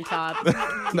cherry on top.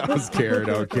 That was care or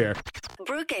don't care.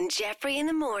 Brooke and Jeffrey in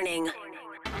the morning.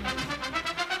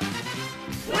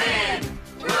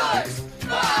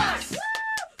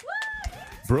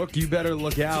 Brooke, you better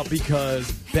look out because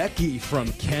Becky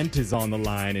from Kent is on the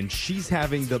line and she's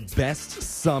having the best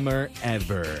summer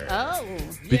ever. Oh.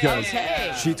 Because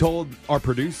okay. she told our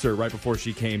producer right before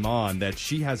she came on that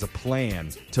she has a plan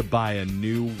to buy a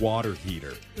new water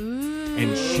heater. Ooh.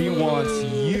 And she wants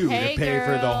you to pay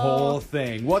for the whole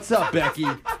thing. What's up, Becky?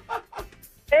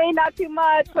 Hey, not too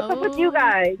much. What's up with you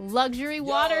guys? Luxury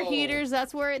water heaters,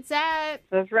 that's where it's at.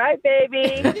 That's right,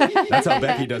 baby. That's how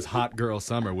Becky does hot girl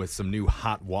summer with some new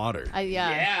hot water.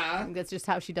 Yeah. I think that's just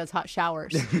how she does hot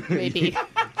showers, maybe.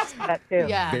 That too.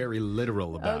 Yeah. Very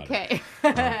literal about Okay.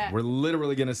 it. We're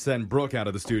literally going to send Brooke out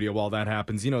of the studio while that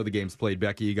happens. You know the game's played,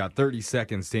 Becky. You got 30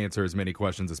 seconds to answer as many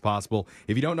questions as possible.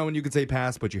 If you don't know when you can say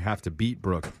pass, but you have to beat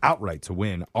Brooke outright to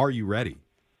win. Are you ready?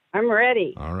 I'm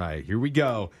ready. All right, here we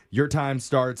go. Your time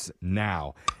starts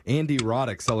now. Andy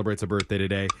Roddick celebrates a birthday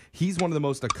today. He's one of the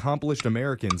most accomplished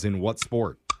Americans in what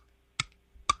sport?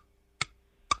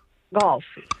 Golf.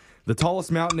 The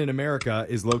tallest mountain in America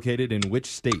is located in which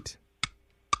state?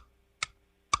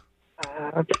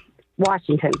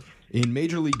 Washington. In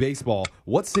Major League Baseball,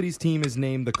 what city's team is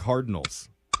named the Cardinals?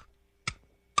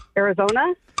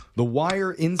 Arizona. The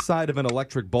wire inside of an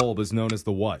electric bulb is known as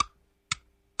the what?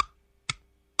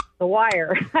 The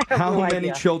wire. I have How no many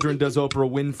idea. children does Oprah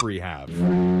Winfrey have?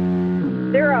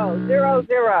 0, 0,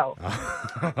 0.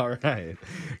 All right.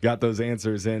 Got those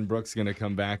answers in. Brooke's going to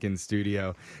come back in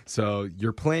studio. So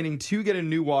you're planning to get a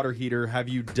new water heater. Have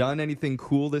you done anything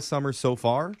cool this summer so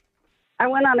far? I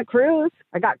went on a cruise.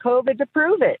 I got COVID to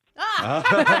prove it.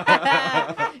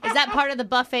 Is that part of the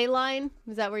buffet line?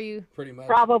 Is that where you... Pretty much.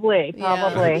 Probably. Yeah.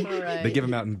 All right. They give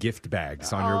them out in gift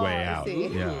bags on your way I out. see.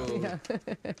 Yeah.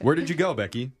 Where did you go,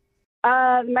 Becky?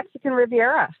 The Mexican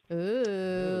Riviera.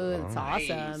 Ooh, that's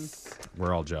awesome.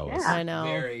 We're all jealous. I know.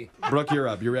 Very. Brooke, you're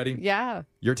up. You ready? Yeah.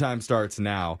 Your time starts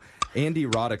now. Andy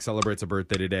Roddick celebrates a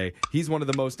birthday today. He's one of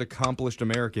the most accomplished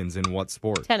Americans in what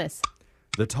sport? Tennis.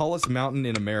 The tallest mountain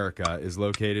in America is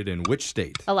located in which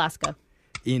state? Alaska.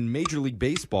 In Major League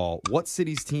Baseball, what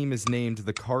city's team is named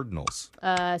the Cardinals?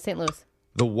 St. Louis.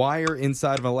 The wire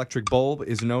inside of an electric bulb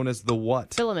is known as the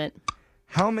what? Filament.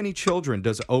 How many children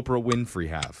does Oprah Winfrey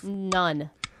have? None.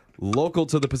 Local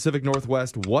to the Pacific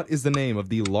Northwest, what is the name of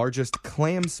the largest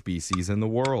clam species in the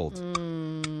world?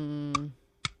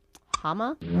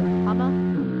 Hama?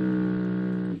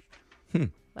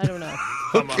 I don't know.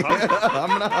 Is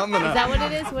that what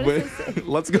it is? What is it?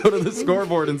 Let's go to the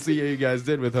scoreboard and see how you guys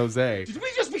did with Jose. Did we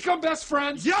just become best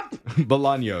friends? Yep.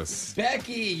 Bolaños.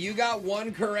 Becky, you got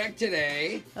one correct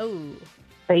today. Oh.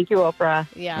 Thank you, Oprah.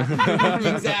 Yeah.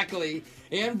 Exactly.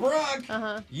 And Brooke,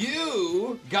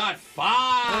 you got 5.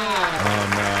 Oh,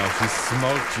 no. She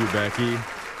smoked you, Becky.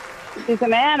 She's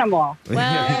an animal. Well,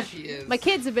 Yeah, she is. my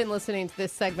kids have been listening to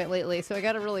this segment lately, so I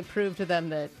got to really prove to them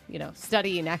that,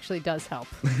 studying actually does help.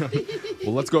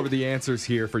 Well, let's go over the answers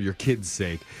here for your kids'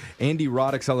 sake. Andy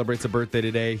Roddick celebrates a birthday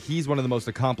today. He's one of the most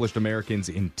accomplished Americans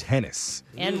in tennis.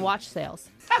 And watch sales.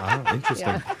 Oh, interesting.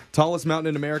 Yeah. Tallest mountain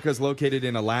in America is located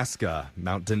in Alaska,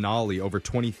 Mount Denali, over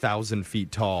 20,000 feet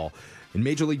tall. In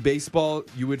Major League Baseball,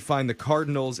 you would find the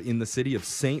Cardinals in the city of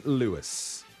St.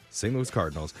 Louis. St. Louis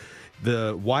Cardinals.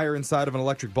 The wire inside of an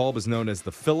electric bulb is known as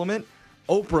the filament.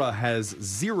 Oprah has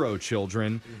 0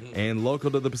 children. And local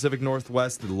to the Pacific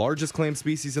Northwest, the largest clam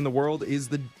species in the world is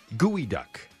the gooey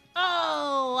duck.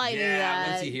 Oh, I knew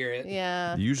that. once you hear it.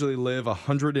 Yeah. They usually live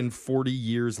 140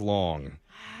 years long.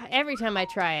 Every time I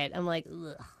try it, I'm like,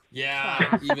 ugh.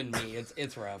 Yeah, even me.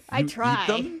 It's rough. I try. Eat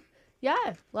them? Yeah,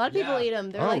 a lot of people eat them.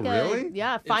 They're like really?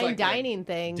 fine like dining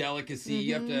thing. Delicacy.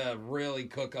 You have to really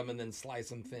cook them and then slice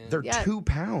them thin. They're 2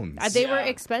 pounds. They were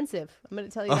expensive. I'm going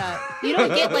to tell you that. You don't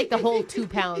get like the whole 2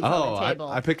 pounds on the table.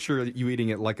 I picture you eating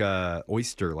it like a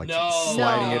oyster, like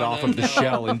sliding it off of the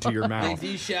shell into your mouth.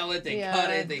 They de-shell it, they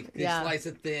cut it, they slice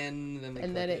it thin,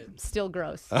 and then it's still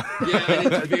gross. And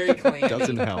it's very clean.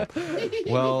 Doesn't help.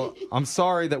 Well, I'm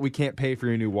sorry that we can't pay for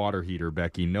your new water heater,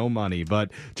 Becky. No money,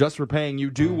 but just for paying, you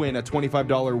do win a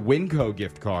 $25 Winco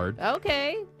gift card.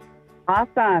 Okay.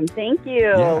 Awesome. Thank you.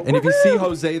 Yeah. And if you see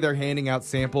Jose, they're handing out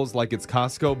samples like it's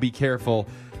Costco. Be careful.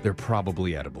 They're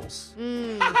probably edibles.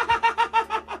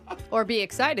 Or be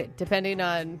excited, depending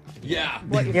on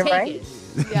what your You're take right.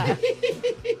 is. Yeah.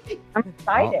 I'm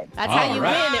excited. That's how you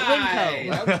win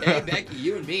at Winco. Okay, Becky,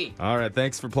 you and me. All right.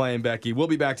 Thanks for playing, Becky. We'll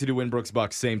be back to do Win Brooks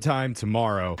Bucks same time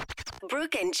tomorrow.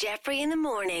 Brooke and Jeffrey in the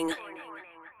morning.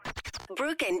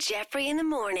 Brooke and Jeffrey in the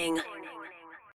morning.